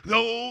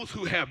 those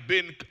who have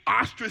been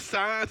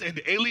ostracized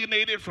and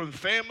alienated from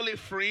family,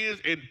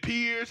 friends, and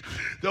peers,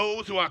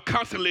 those who are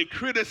constantly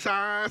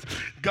criticized.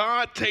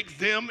 God takes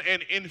them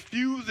and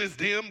infuses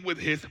them with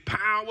his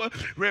power,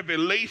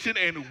 revelation,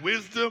 and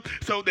wisdom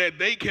so that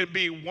they can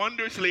be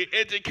wondrously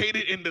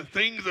educated in the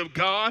things of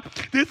God.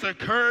 This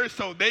occurs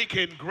so they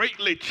can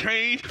greatly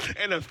change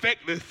and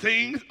affect the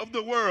things of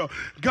the world.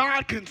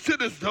 God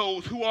considers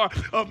those who are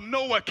of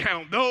no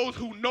account, those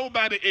who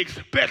nobody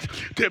expects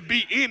to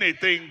be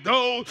anything,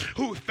 those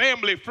whose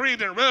family,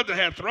 friends, and relatives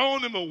have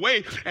thrown them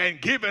away and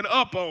given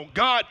up on.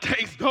 God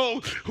takes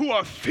those who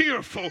are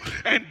fearful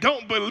and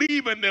don't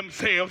believe in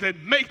themselves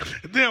and makes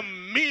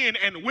them men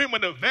and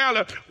women of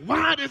valor.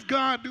 Why does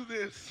God do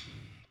this?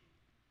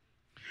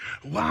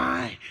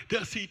 Why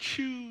does he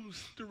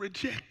choose the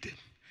rejected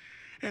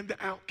and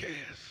the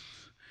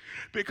outcasts?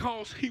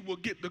 Because he will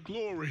get the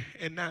glory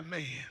and not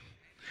man.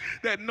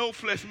 That no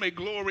flesh may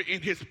glory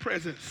in his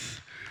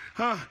presence.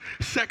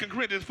 2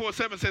 Corinthians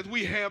 4:7 says,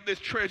 we have this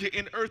treasure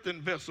in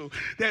earthen vessel,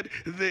 that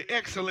the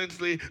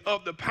excellency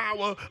of the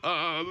power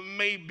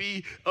may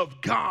be of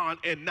God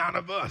and not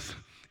of us.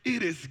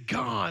 It is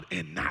God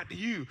and not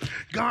you.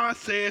 God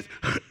says,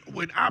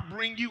 when I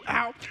bring you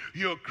out,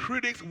 your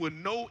critics will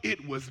know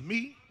it was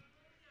me.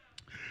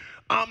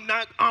 I'm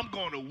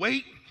going to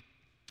wait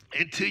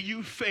until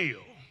you fail.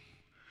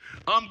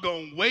 I'm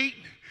going to wait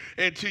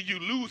until you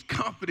lose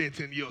confidence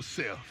in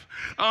yourself.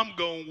 I'm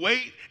going to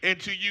wait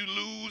until you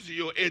lose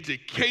your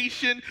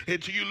education,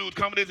 until you lose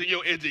confidence in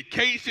your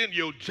education,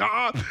 your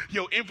job,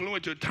 your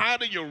influence, your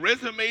title, your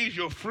resumes,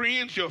 your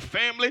friends, your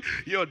family,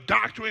 your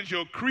doctrines,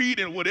 your creed,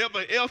 and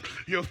whatever else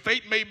your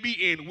faith may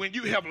be in. When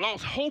you have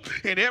lost hope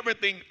in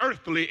everything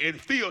earthly and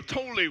feel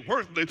totally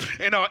worthless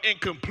and are in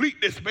complete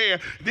despair,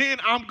 then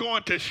I'm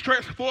going to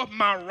stretch forth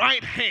my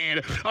right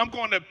hand. I'm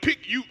going to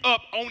pick you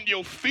up on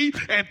your feet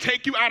and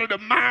take you out of the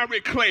miry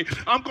clay.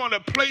 I'm going to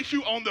place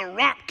you on the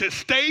rock to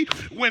stay.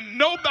 When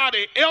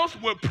nobody else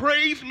will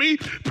praise me,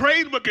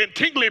 praise will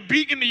continually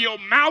be into your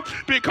mouth,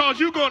 because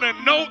you're going to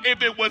know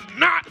if it was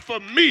not for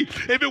me,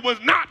 if it was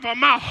not for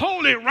my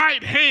holy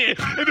right hand,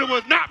 if it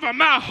was not for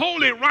my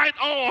holy right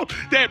arm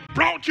that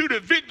brought you to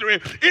victory,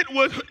 it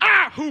was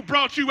I who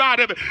brought you out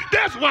of it.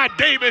 That's why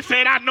David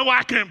said, I know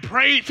I can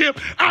praise him.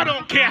 I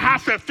don't care how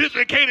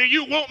sophisticated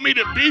you want me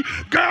to be.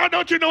 Girl,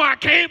 don't you know I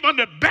came from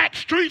the back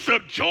streets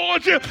of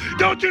Georgia?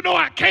 Don't you know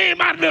I came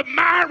out of the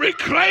miry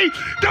clay?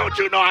 Don't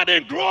you know I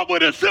didn't grow up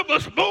with a silver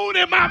spoon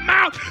in my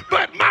mouth?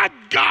 But my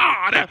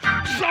God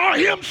saw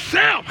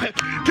himself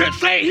to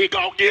say he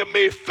gonna give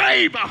me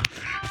favor.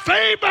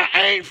 Favor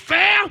ain't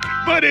fair,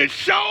 but it's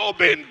sure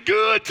been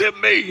good to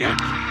me.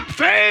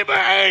 Favor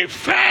ain't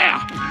fair,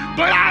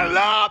 but I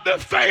love the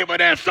favor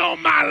that's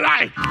on my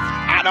life.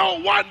 I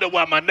don't wonder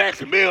where my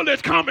next meal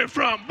is coming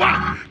from.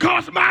 Why?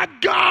 Because my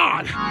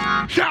God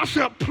shall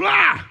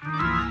supply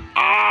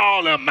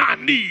all of my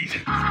needs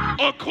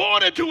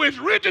according to his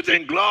riches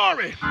and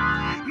glory.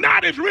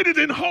 Not as riches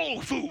in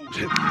Whole Foods,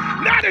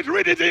 not as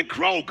riches in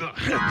Kroger,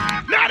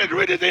 not as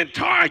riches in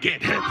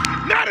Target,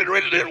 not as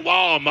riches in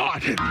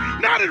Walmart,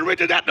 not as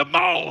riches at the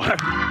mall,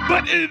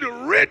 but in the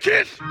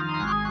riches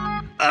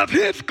of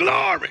his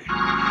glory.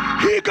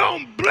 He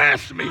gonna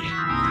bless me.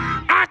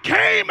 I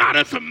came out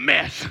of some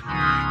mess,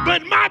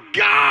 but my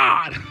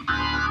God,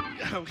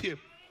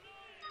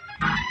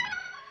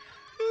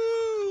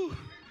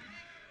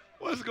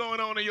 what's going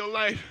on in your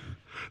life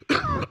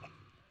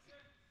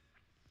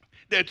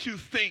that you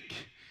think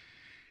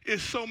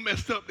is so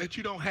messed up that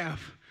you don't have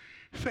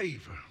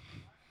favor?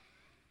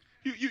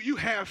 You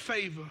have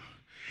favor.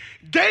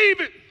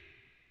 David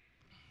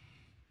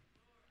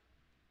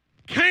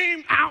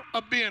came out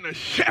of being a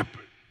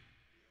shepherd,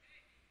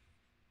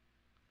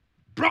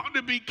 brought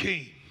to be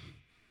king.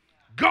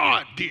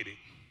 God did it.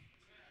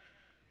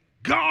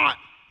 God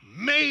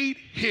made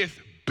his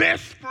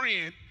best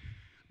friend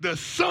the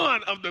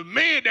son of the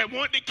man that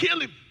wanted to kill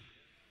him.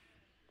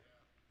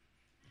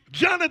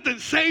 Jonathan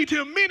saved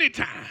him many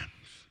times,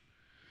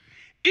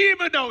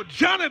 even though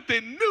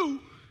Jonathan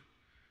knew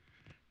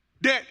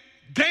that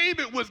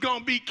David was going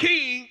to be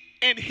king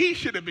and he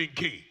should have been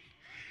king.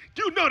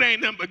 You know they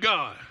ain't nothing but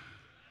God.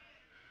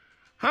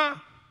 Huh?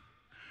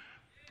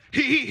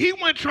 He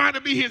wasn't trying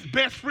to be his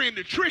best friend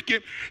to trick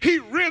him. He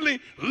really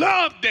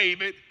loved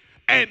David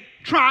and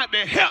tried to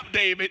help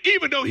David,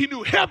 even though he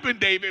knew helping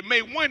David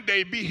may one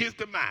day be his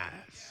demise.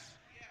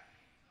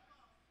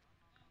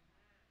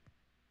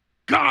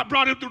 God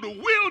brought him through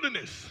the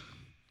wilderness.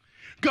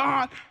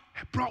 God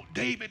brought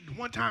David.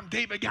 One time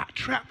David got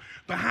trapped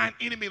behind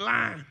enemy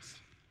lines.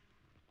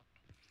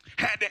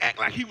 Had to act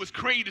like he was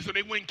crazy so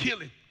they wouldn't kill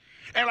him.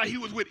 Act like he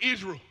was with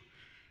Israel.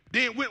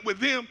 Then went with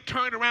them,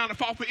 turned around and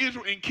fought for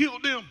Israel and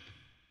killed them.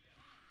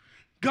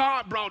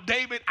 God brought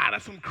David out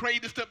of some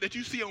crazy stuff that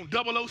you see on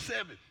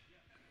 007.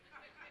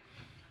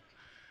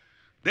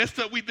 That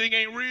stuff we think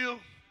ain't real.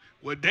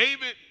 Well,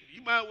 David,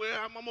 you might well,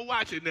 I'm gonna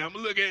watch it now. I'm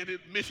gonna look at it,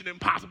 Mission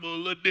Impossible a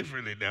little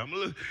differently now.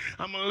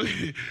 I'm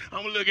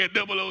gonna look at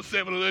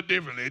 007 a little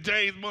differently.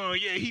 James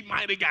Bond, yeah, he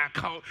might have got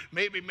caught.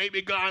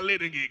 Maybe God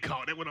let him get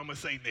caught. That's what I'm gonna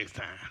say next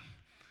time.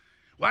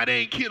 Why they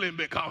ain't kill him?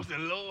 Because the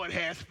Lord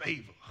has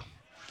favor.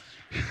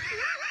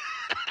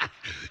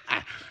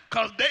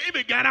 Because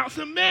David got out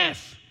some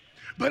mess.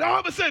 But all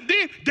of a sudden,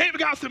 then David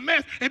got some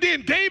mess, and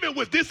then David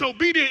was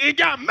disobedient and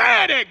got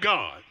mad at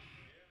God.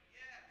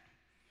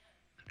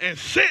 And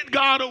sent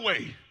God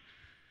away.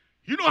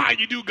 You know how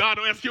you do God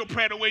don't answer your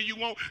prayer the way you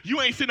want.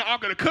 You ain't sent the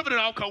Ark of the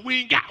Covenant off because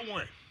we ain't got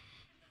one.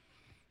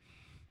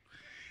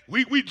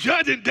 We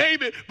judging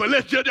David, but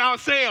let's judge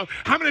ourselves.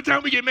 How many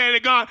times we get mad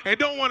at God and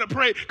don't want to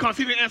pray because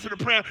he didn't answer the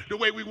prayer the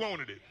way we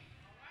wanted it?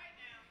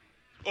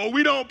 Or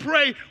we don't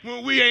pray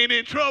when we ain't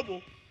in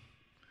trouble.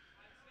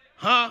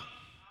 Huh?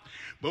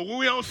 But when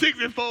we on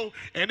 64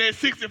 and that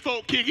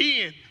 64 kick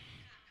in.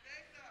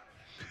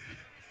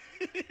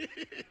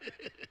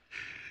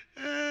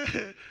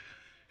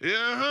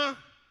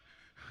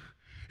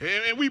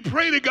 And we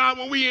pray to God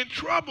when we in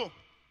trouble.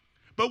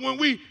 But when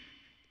we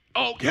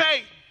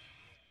okay,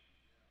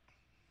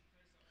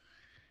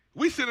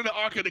 we sit in the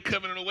Ark of the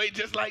Covenant away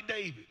just like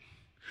David.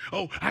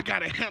 Oh, I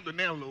got a handle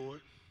now,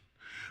 Lord.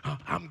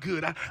 I'm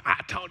good. I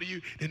talk to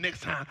you the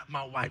next time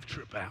my wife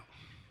trip out.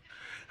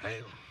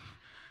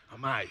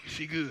 I'm all right.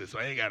 She good, so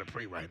I ain't got to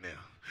pray right now.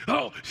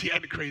 Oh, she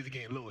acting crazy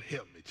again. Lord,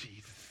 help me,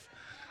 Jesus.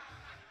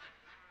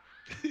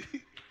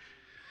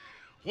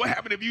 What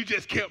happened if you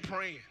just kept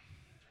praying?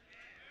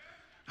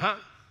 Huh?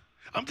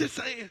 I'm just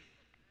saying.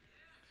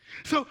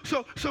 So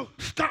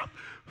stop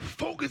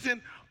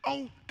focusing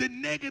on the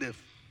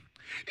negative.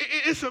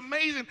 It's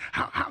amazing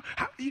how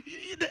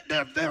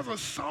there's a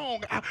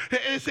song.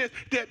 It says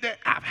that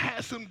I've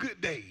had some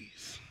good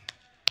days.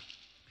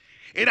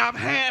 And I've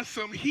had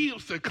some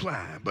hills to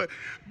climb. But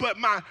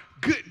my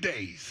good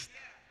days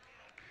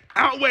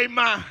outweigh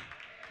my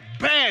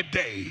bad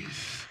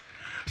days.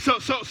 So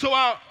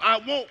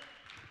I won't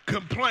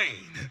complain.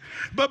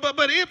 But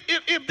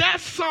if that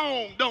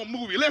song don't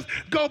move you, let's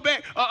go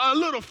back a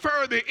little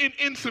further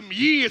in some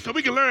years so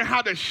we can learn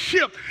how to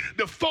shift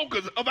the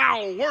focus of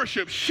our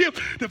worship. Shift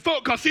the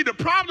focus. Because see, the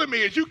problem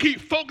is you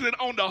keep focusing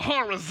on the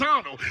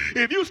horizontal.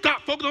 If you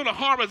stop focusing on the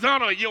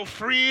horizontal, your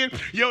friend,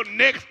 your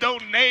next door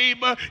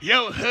neighbor,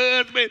 your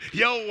husband,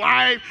 your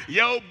wife,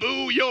 your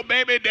boo, your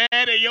baby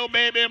daddy, your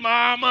baby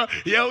mama,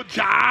 your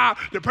job,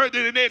 the person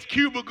in the next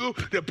cubicle,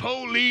 the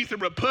police, the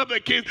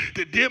Republicans,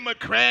 the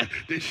Democrats,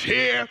 the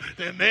sheriff,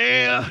 the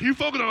mayor, you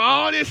focus on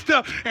all this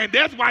stuff, and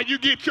that's why you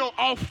get your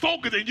off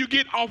focus and you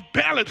get off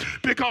balance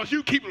because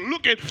you keep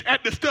looking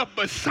at the stuff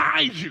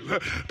beside you.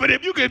 But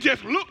if you can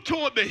just look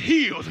toward the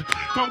hills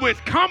from which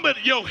cometh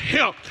your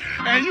help,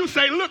 and you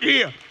say, look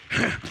here,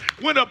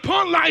 when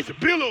upon life's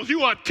billows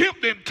you are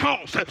tipped and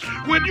tossed,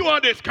 when you are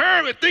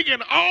discouraged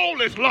thinking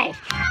all is lost,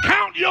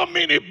 count your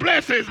many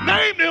blessings,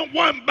 name them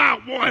one by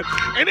one,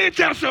 and it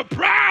just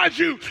surprise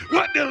you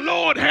what the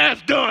Lord has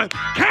done.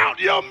 Count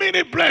your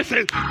many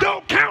blessings.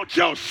 Don't count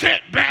your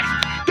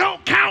setbacks.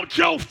 Don't count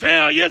your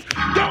failures.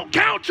 Don't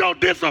count your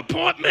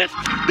disappointments.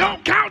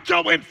 Don't count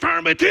your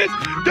infirmities.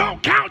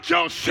 Don't count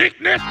your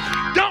sickness.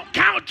 Don't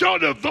count your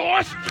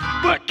divorce,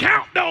 but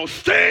count those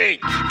things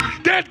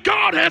that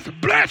God has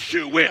blessed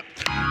you with,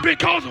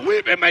 because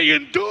weeping may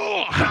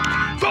endure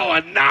for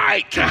a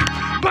night,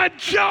 but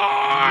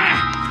joy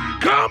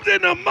comes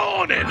in the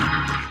morning.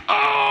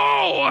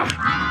 Oh,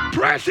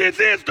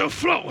 precious is the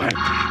flow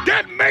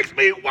that makes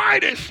me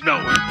white as snow.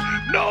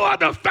 No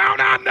other fount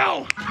I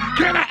know.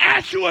 Can I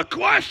ask you a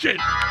question?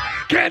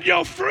 Can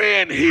your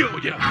friend heal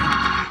you?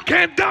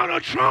 Can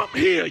Donald Trump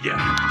heal you?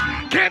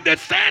 Can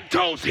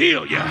DeSantis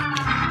heal you?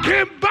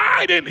 Can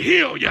Biden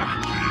heal you?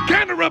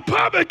 Can the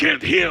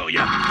Republicans heal you?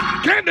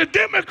 Can the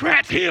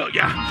Democrats heal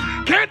you?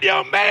 Can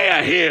your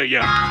mayor heal you?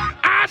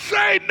 I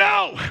say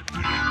no.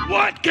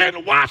 What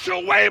can wash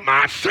away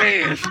my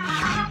sins?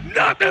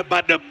 Nothing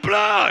but the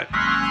blood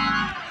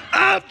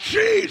of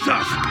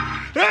Jesus.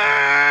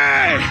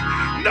 Hey,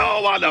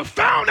 no other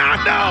fount I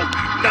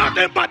know.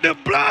 Nothing but the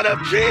blood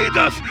of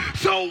Jesus.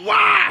 So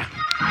why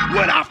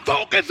would I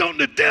focus on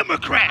the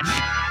Democrats?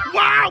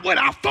 Why would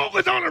I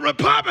focus on the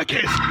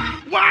Republicans?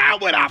 Why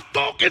would I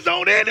focus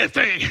on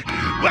anything?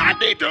 Well, I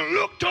need to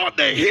look toward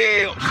the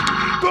hills,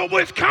 for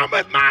which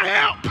cometh my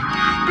help,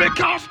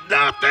 because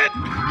nothing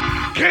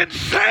can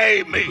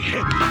save me.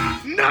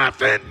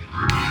 Nothing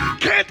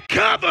can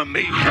cover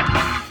me.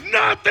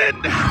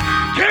 Nothing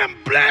can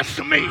bless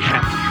me.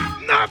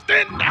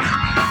 Nothing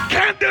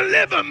can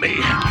deliver me.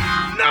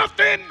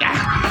 Nothing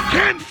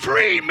can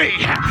free me.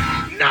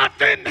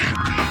 Nothing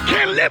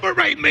can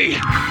liberate me.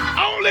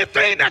 Only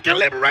thing that can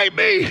liberate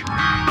me,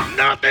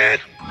 nothing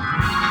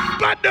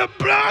but the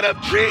blood of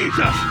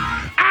Jesus.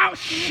 I'll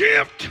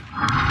shift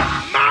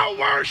my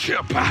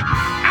worship.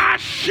 I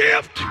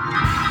shift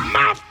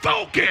my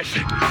focus.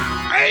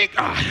 Hey,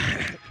 God.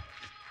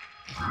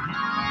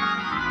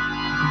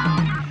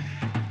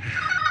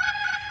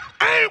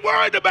 I ain't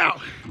worried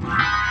about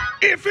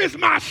if it's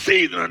my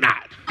season or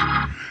not.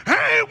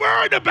 I ain't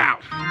worried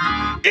about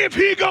if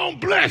he gonna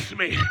bless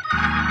me.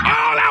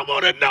 All I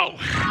want to know,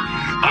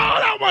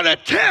 all I want to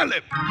tell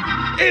him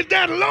is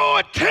that,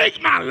 Lord,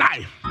 take my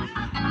life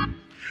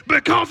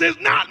because it's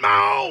not my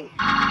own.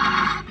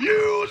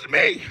 Use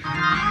me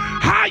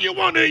how you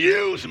want to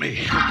use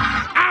me.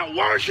 I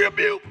worship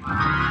you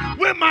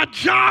when my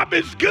job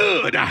is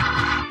good.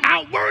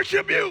 I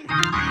worship you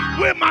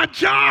when my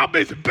job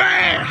is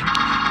bad.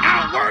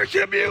 I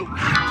worship you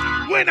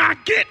when I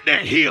get the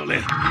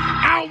healing.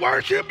 I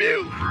worship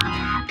you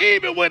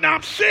even when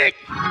I'm sick.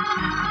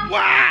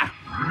 Why?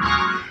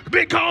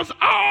 Because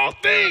all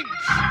things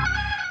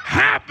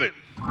happen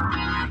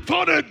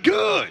for the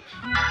good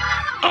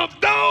of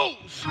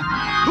those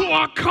who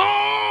are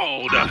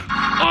called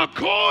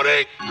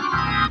according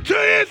to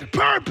his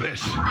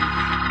purpose.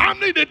 I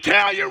need to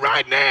tell you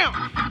right now,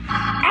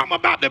 I'm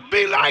about to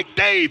be like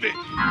David.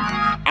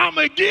 I'm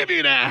going to give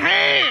you the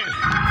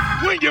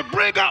hand when you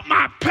bring up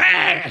my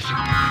past.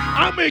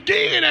 I'm going to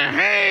give you the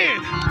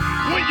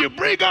hand when you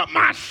bring up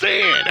my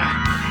sin.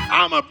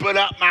 I'm going to put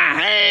up my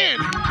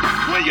hand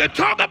when you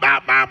talk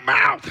about my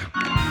mouth,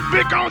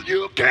 because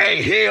you can't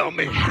heal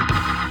me.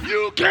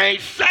 You can't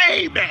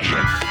save me.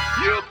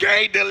 You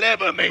can't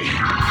deliver me.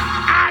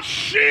 I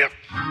shift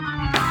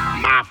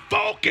my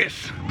focus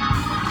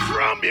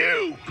from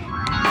you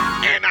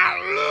and I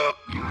look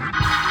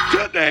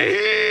to the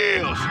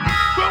hills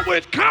from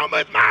which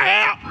cometh my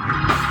help.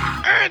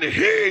 And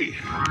he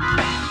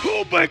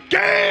who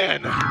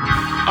began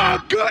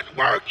a good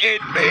work in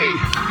me,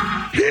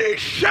 he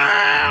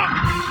shall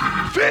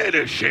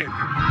finish it.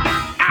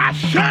 I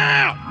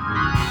shall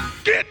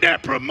get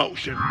that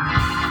promotion.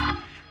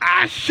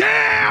 I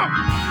shall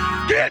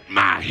get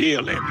my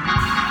healing.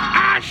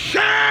 I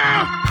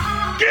shall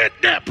get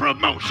that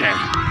promotion.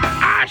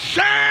 I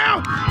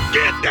shall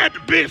get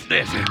that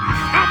business.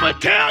 I'm going to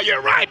tell you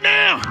right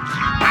now,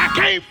 I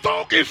can't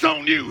focus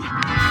on you.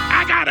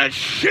 I got to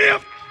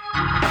shift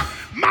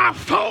my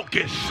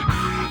focus.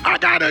 I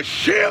got to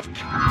shift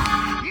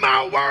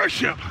my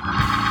worship.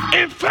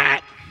 In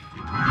fact,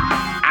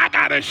 I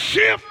got to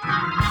shift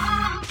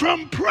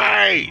from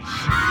praise,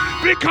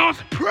 because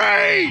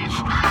praise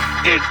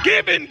is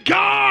giving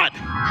God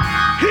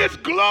his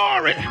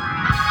glory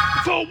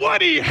for what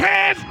he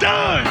has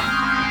done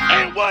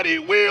and what he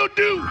will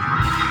do.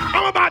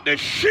 I'm about to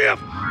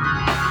shift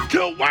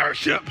to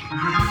worship,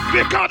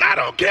 because I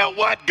don't care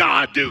what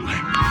God do,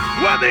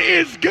 whether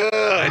it's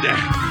good,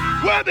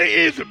 whether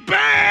it's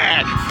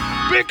bad,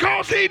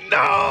 because he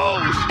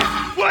knows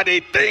what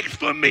he thinks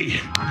for me.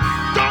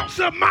 Thoughts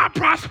of my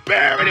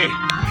prosperity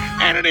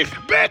and an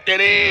expected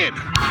end.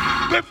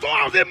 Before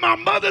I was in my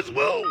mother's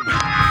womb,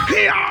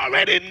 he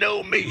already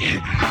knew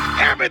me.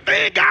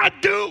 Everything I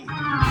do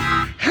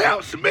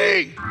helps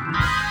me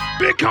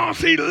because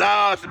he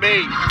loves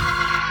me.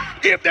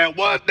 If there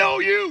was no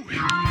you,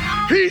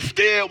 he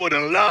still would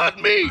have loved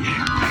me.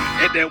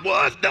 If there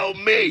was no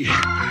me,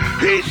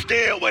 he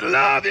still would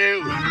love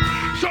you.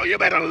 So you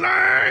better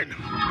learn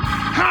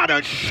how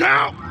to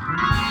shout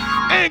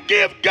and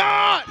give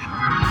God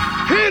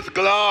his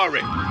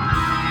glory.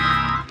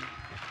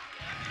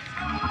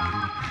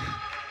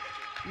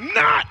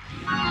 Not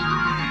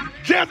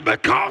just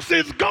because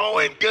it's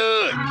going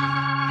good,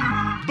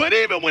 but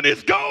even when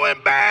it's going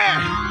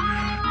bad,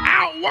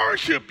 I'll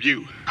worship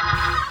you.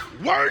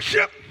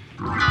 Worship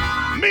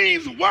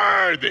means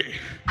worthy.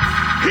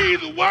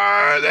 He's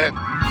worthy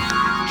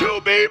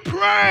to be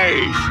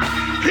praised.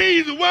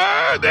 He's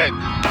worthy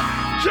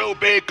to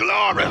be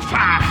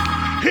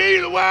glorified.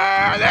 He's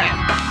worthy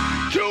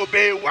to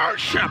be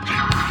worshiped.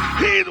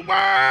 He's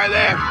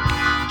worthy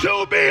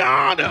to be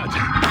honored.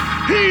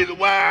 He's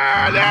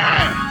worthy.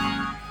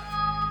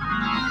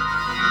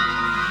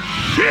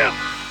 Shift.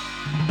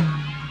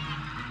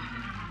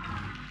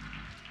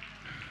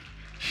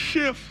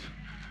 Shift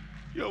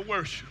your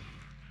worship.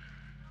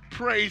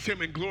 Praise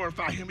him and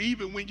glorify him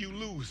even when you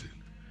lose it,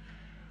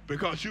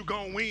 because you're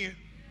going to win.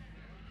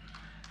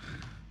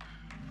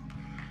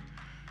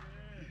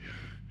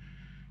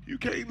 You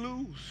can't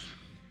lose.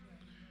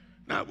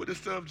 Not with the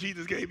stuff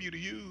Jesus gave you to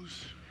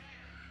use.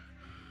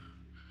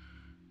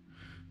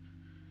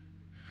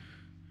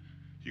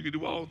 You can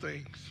do all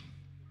things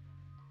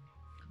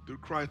through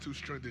Christ who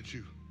strengthens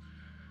you.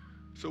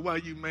 So why are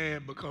you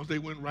mad because they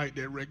wouldn't write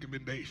their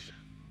recommendation?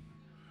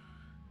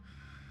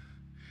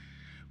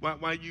 Why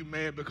are you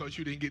mad because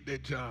you didn't get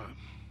that job?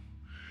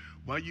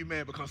 Why are you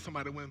mad because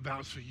somebody wouldn't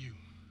vouch for you?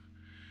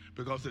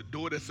 Because the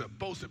door that's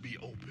supposed to be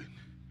open,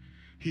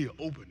 he'll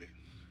open it.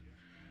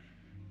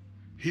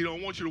 He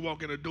don't want you to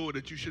walk in a door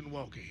that you shouldn't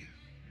walk in.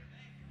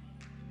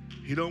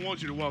 He don't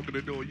want you to walk in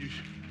the door you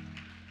should.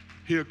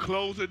 He'll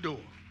close the door.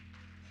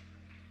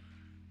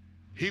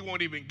 He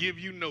won't even give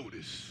you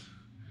notice.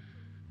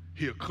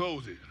 He'll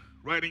close it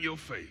right in your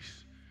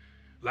face,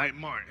 like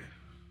Martin,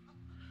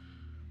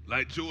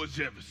 like George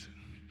Jefferson.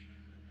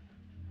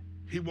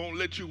 He won't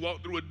let you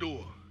walk through a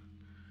door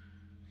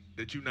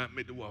that you're not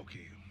meant to walk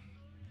in.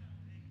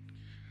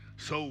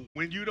 So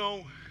when you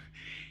don't,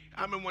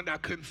 I remember when I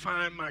couldn't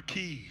find my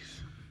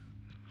keys,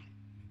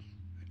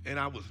 and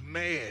I was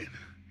mad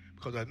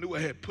because I knew I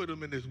had put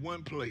them in this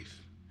one place,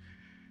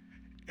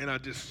 and I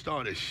just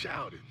started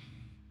shouting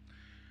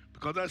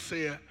because I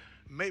said,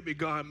 maybe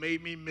God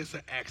made me miss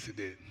an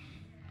accident.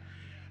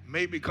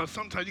 Maybe because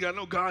sometimes you got to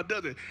know God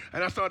does it.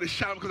 And I started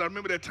shouting because I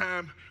remember that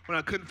time when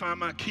I couldn't find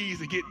my keys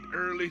to get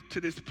early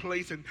to this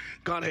place. And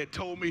God had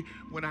told me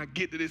when I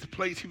get to this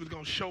place, he was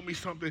going to show me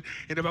something.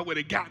 And if I would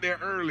have got there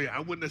early, I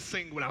wouldn't have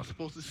seen what I was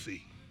supposed to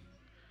see.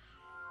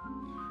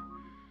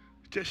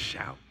 Just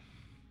shout.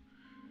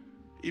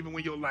 Even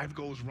when your life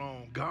goes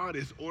wrong, God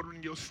is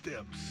ordering your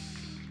steps.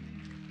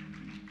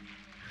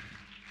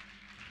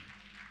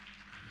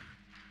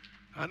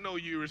 I know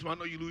you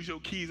lose your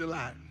keys a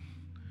lot.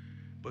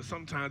 But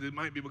sometimes it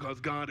might be because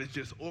God is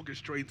just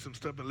orchestrating some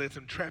stuff and let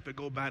some traffic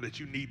go by that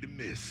you need to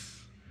miss.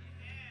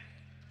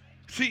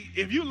 See,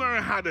 if you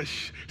learn how to,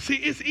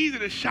 it's easy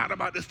to shout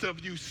about the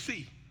stuff you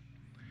see.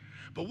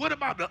 But what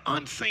about the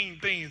unseen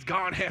things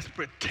God has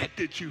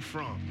protected you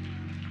from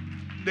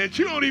that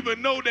you don't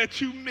even know that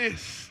you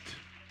missed?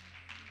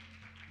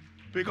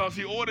 Because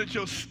he ordered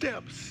your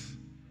steps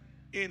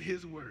in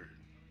his word.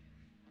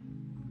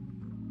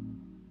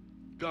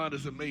 God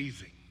is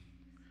amazing.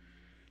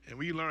 And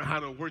we learn how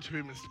to worship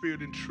him in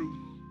spirit and truth.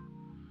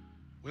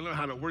 We learn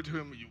how to worship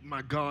him.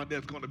 My God,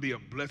 there's going to be a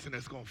blessing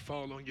that's going to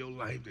fall on your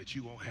life that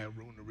you won't have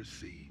room to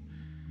receive.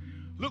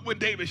 Look when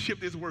David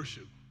shifted his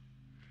worship.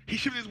 He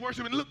shifted his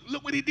worship, and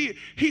look what he did.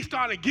 He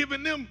started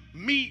giving them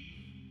meat.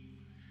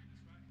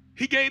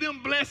 He gave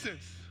them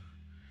blessings.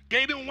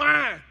 Gave them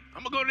wine.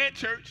 I'm going to go to that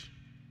church.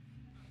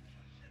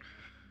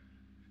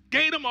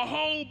 Gave them a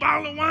whole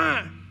bottle of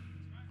wine.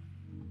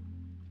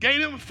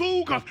 Gave them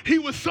food because he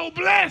was so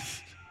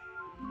blessed.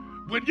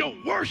 When your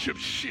worship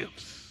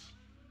shifts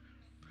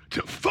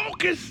to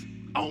focus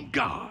on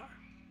God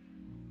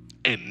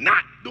and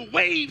not the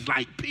waves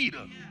like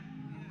Peter,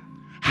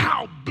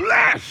 how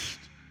blessed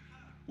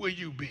will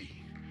you be?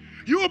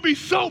 You will be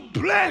so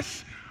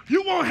blessed,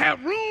 you won't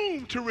have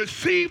room to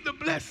receive the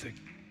blessing.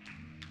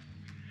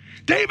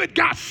 David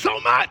got so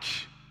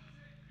much,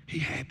 he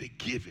had to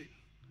give it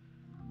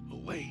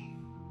away.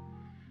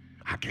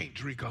 I can't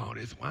drink all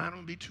this wine, I'm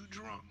going to be too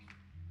drunk.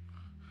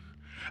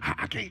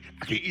 I can't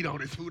eat all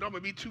this food. I'm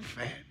going to be too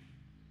fat.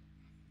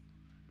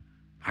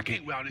 I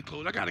can't wear all these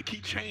clothes. I got to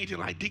keep changing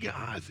like Deacon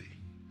Ozzy.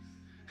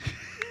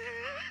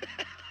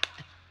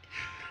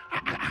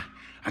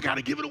 I got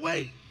to give it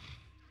away.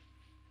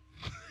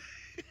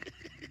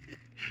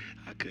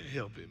 I couldn't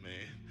help it,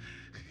 man.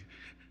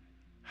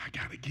 I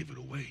got to give it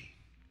away.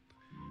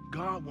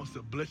 God wants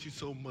to bless you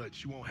so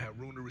much you won't have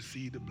room to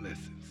receive the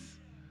blessings.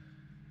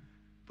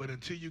 But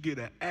until you get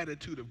an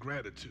attitude of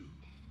gratitude,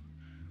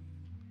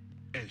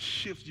 and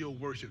shift your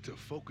worship to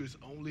focus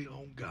only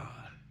on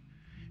God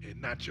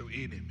and not your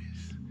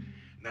enemies,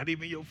 not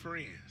even your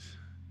friends,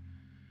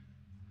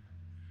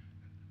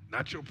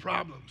 not your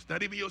problems,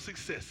 not even your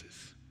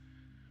successes.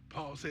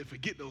 Paul said,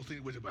 forget those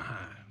things which are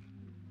behind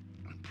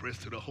and press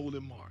to the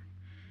holy mark,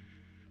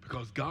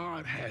 because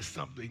God has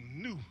something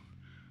new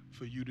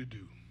for you to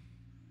do.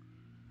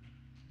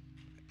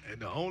 And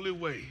the only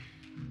way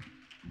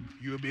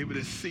you'll be able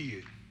to see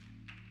it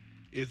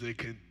is to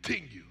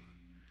continue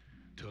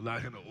to allow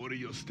him to order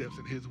your steps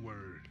in his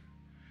word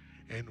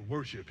and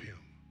worship him.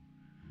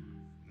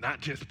 Not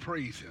just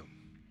praise him.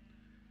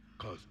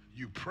 Because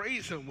you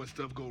praise him when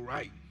stuff go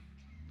right.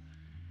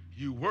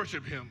 You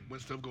worship him when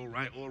stuff go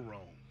right or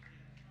wrong.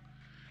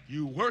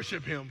 You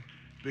worship him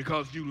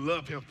because you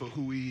love him for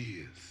who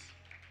he is.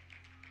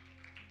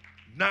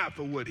 Not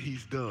for what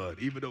he's done,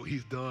 even though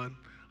he's done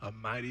a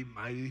mighty,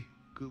 mighty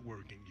good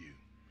work in you.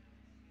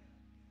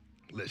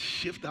 Let's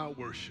shift our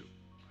worship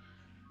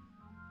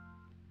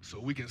so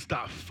we can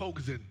stop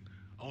focusing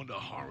on the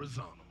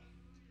horizontal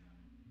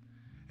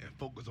and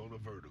focus on the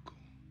vertical.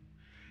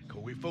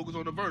 Because we focus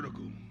on the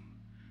vertical,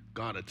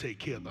 God will take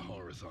care of the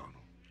horizontal.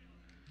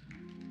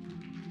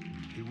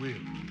 He will.